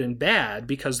both good and bad,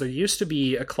 because there used to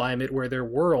be a climate where there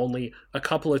were only a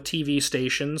couple of TV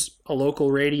stations, a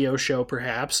local radio show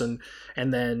perhaps, and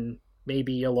then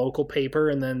maybe a local paper,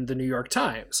 and then the New York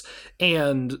Times.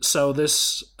 And so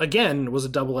this, again, was a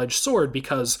double-edged sword,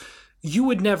 because you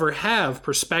would never have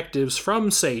perspectives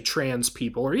from, say, trans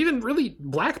people, or even really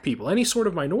black people. Any sort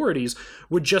of minorities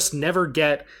would just never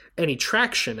get any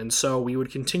traction, and so we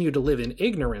would continue to live in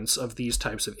ignorance of these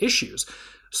types of issues.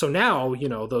 So now,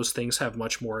 those things have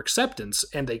much more acceptance,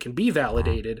 and they can be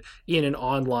validated in an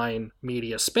online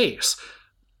media space.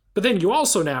 But then you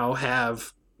also now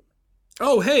have,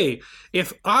 oh, hey,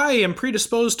 if I am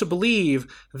predisposed to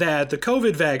believe that the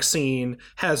COVID vaccine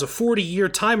has a 40-year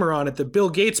timer on it that Bill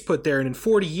Gates put there, and in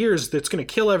 40 years that's going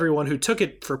to kill everyone who took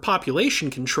it for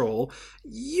population control,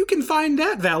 you can find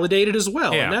that validated as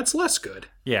well, and that's less good.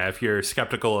 Yeah, if you're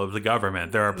skeptical of the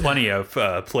government, there are plenty of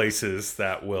places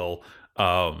that will,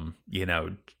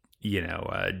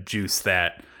 juice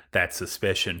that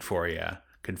suspicion for you,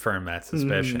 confirm that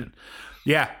suspicion.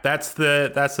 Yeah, that's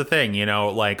the thing,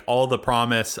 like, all the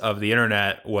promise of the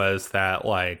internet was that,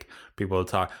 like, people would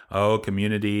talk,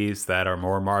 communities that are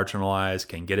more marginalized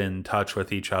can get in touch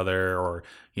with each other, or,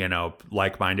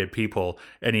 like-minded people.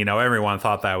 And, everyone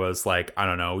thought that was like, I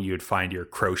don't know, you'd find your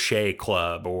crochet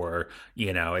club, or,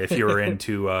 if you were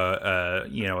into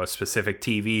a specific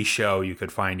TV show, you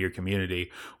could find your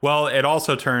community. Well, it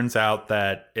also turns out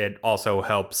that it also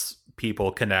helps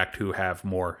people connect who have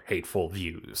more hateful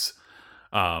views.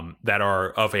 That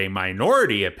are of a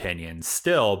minority opinion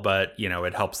still, but,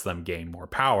 it helps them gain more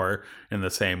power in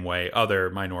the same way other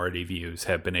minority views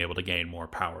have been able to gain more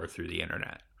power through the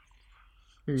internet.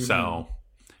 So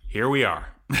here we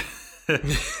are.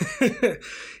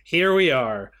 Here we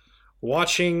are,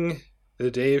 watching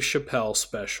the Dave Chappelle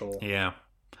special. Yeah.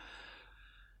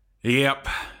 Yep,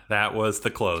 that was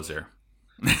the closer.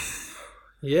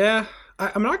 Yeah.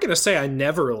 I'm not going to say I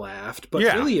never laughed, but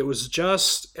really it was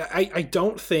just, I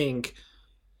don't think,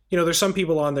 there's some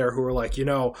people on there who are like,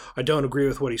 I don't agree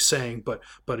with what he's saying, but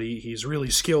he's really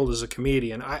skilled as a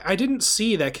comedian. I didn't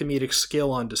see that comedic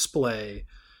skill on display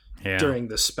during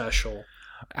this special.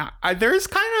 There's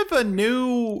kind of a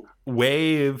new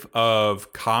wave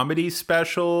of comedy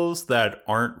specials that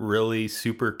aren't really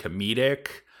super comedic,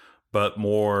 but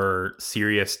more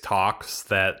serious talks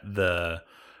that the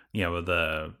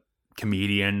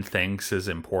comedian thinks is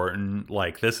important.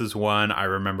 Like, this is one I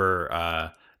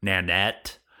remember.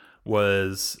 Nanette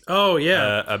was a big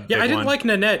I didn't one. like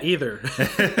Nanette either.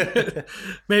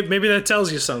 maybe that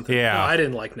tells you something. No, I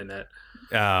didn't like Nanette.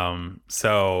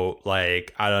 So,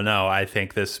 like, I don't know, I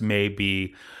think this may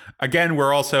be, again,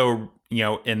 we're also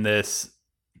in this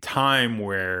time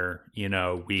where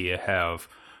we have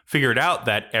figured out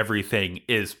that everything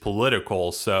is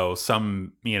political. So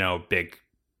some big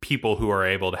people who are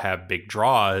able to have big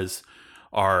draws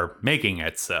are making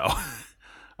it so.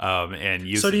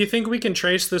 So do you think we can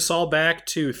trace this all back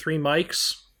to Three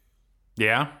Mics?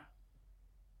 Yeah.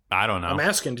 I don't know. I'm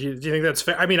asking, do you think that's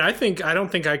fair? I don't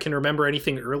think I can remember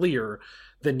anything earlier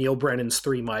than Neil Brennan's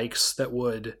Three Mics that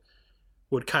would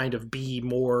kind of be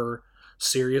more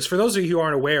serious. For those of you who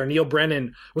aren't aware, Neil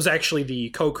Brennan was actually the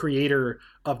co-creator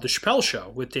of the Chappelle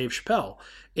Show with Dave Chappelle.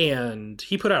 And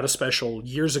he put out a special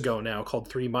years ago now called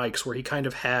Three Mics, where he kind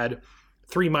of had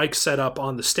three mics set up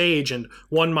on the stage, and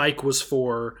one mic was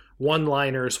for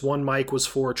one-liners, one mic was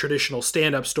for traditional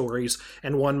stand-up stories,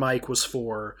 and one mic was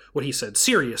for what he said,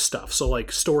 serious stuff. So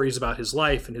like stories about his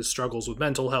life and his struggles with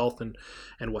mental health and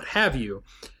what have you.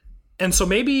 And so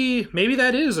maybe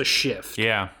that is a shift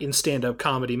in stand-up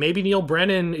comedy. Maybe Neil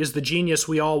Brennan is the genius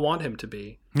we all want him to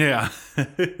be. Yeah.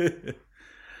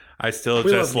 I still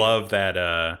just love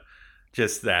that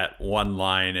just that one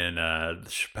line in the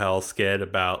Chappelle skit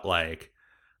about like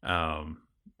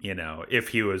if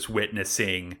he was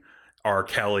witnessing R.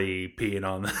 Kelly peeing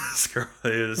on this girl,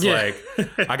 it was like,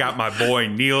 I got my boy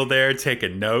Neil there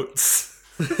taking notes.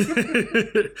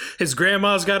 His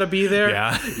grandma's got to be there.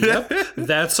 Yeah. Yep.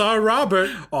 That's our Robert,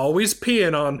 always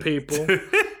peeing on people.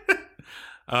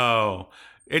 Oh,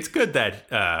 it's good that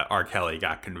R. Kelly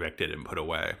got convicted and put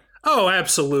away. Oh,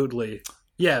 absolutely.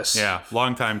 Yes. Yeah,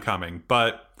 long time coming,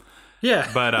 but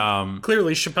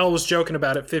clearly Chappelle was joking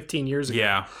about it 15 years ago.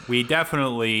 Yeah, we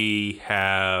definitely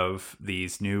have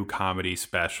these new comedy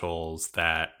specials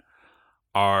that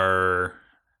are,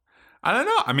 I don't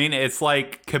know. I mean, it's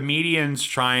like comedians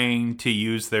trying to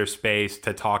use their space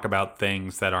to talk about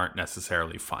things that aren't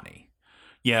necessarily funny.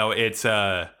 It's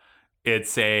a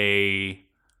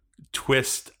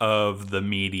twist of the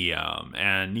medium,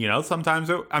 and sometimes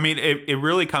it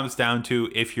really comes down to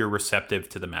if you're receptive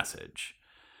to the message.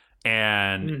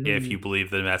 And if you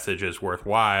believe the message is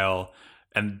worthwhile,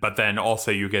 but then also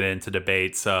you get into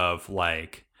debates of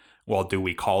like, well, do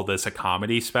we call this a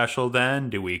comedy special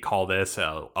then? Do we call this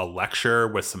a lecture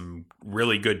with some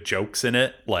really good jokes in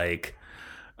it? Like,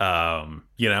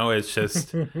 it's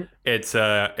just, it's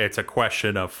a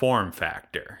question of form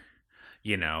factor.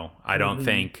 I don't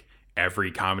think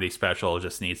every comedy special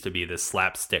just needs to be this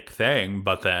slapstick thing,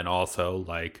 but then also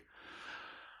like,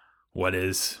 what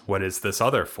is this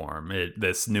other form,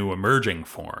 this new emerging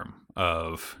form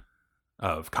of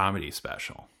comedy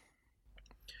special?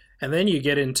 And then you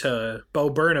get into Bo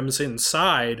Burnham's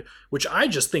Inside, which I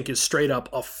just think is straight up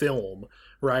a film,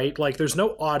 right? Like there's no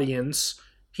audience.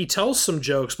 He tells some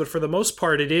jokes, but for the most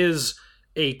part, it is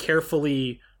a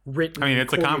carefully written,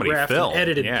 it's a comedy film,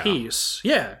 edited piece.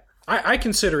 Yeah, I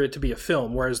consider it to be a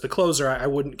film, whereas The Closer, I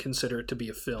wouldn't consider it to be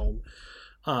a film.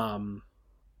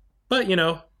 But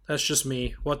that's just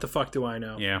me. What the fuck do I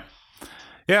know? Yeah.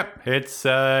 Yep.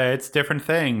 It's different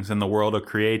things in the world of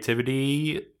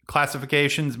creativity.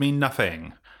 Classifications mean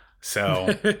nothing.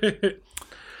 So.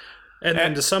 and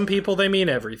then to some people, they mean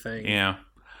everything. Yeah.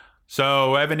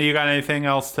 So, Evan, do you got anything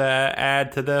else to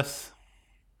add to this?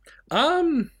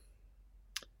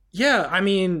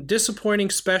 Yeah, disappointing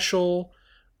special.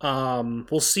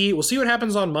 We'll see what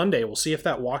happens on Monday. We'll see if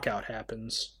that walkout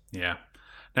happens. Yeah.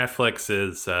 Netflix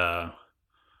is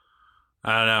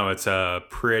I don't know, it's a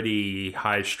pretty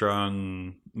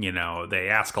high-strung, they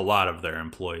ask a lot of their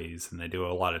employees, and they do a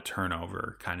lot of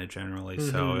turnover kind of generally.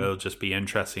 So it'll just be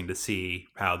interesting to see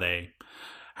how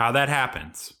that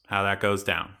happens, how that goes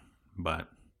down. But,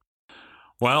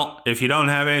 well, if you don't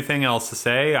have anything else to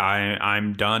say,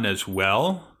 I'm done as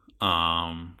well.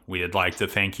 We'd like to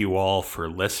thank you all for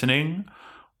listening.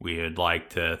 We'd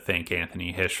like to thank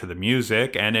Anthony Hish for the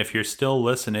music. And if you're still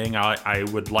listening, I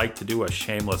would like to do a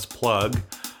shameless plug.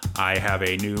 I have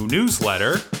a new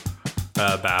newsletter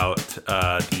about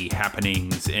the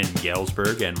happenings in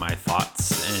Galesburg and my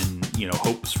thoughts and,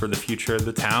 hopes for the future of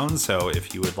the town. So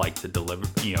if you would like to deliver,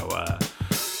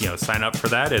 sign up for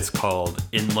that, it's called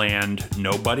Inland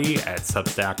Nobody at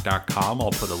Substack.com. I'll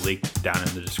put a link down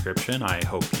in the description. I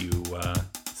hope you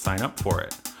sign up for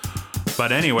it.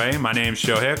 But anyway, my name's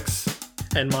Joe Hicks.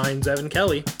 And mine's Evan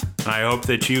Kelly. I hope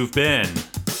that you've been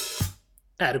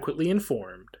adequately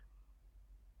informed.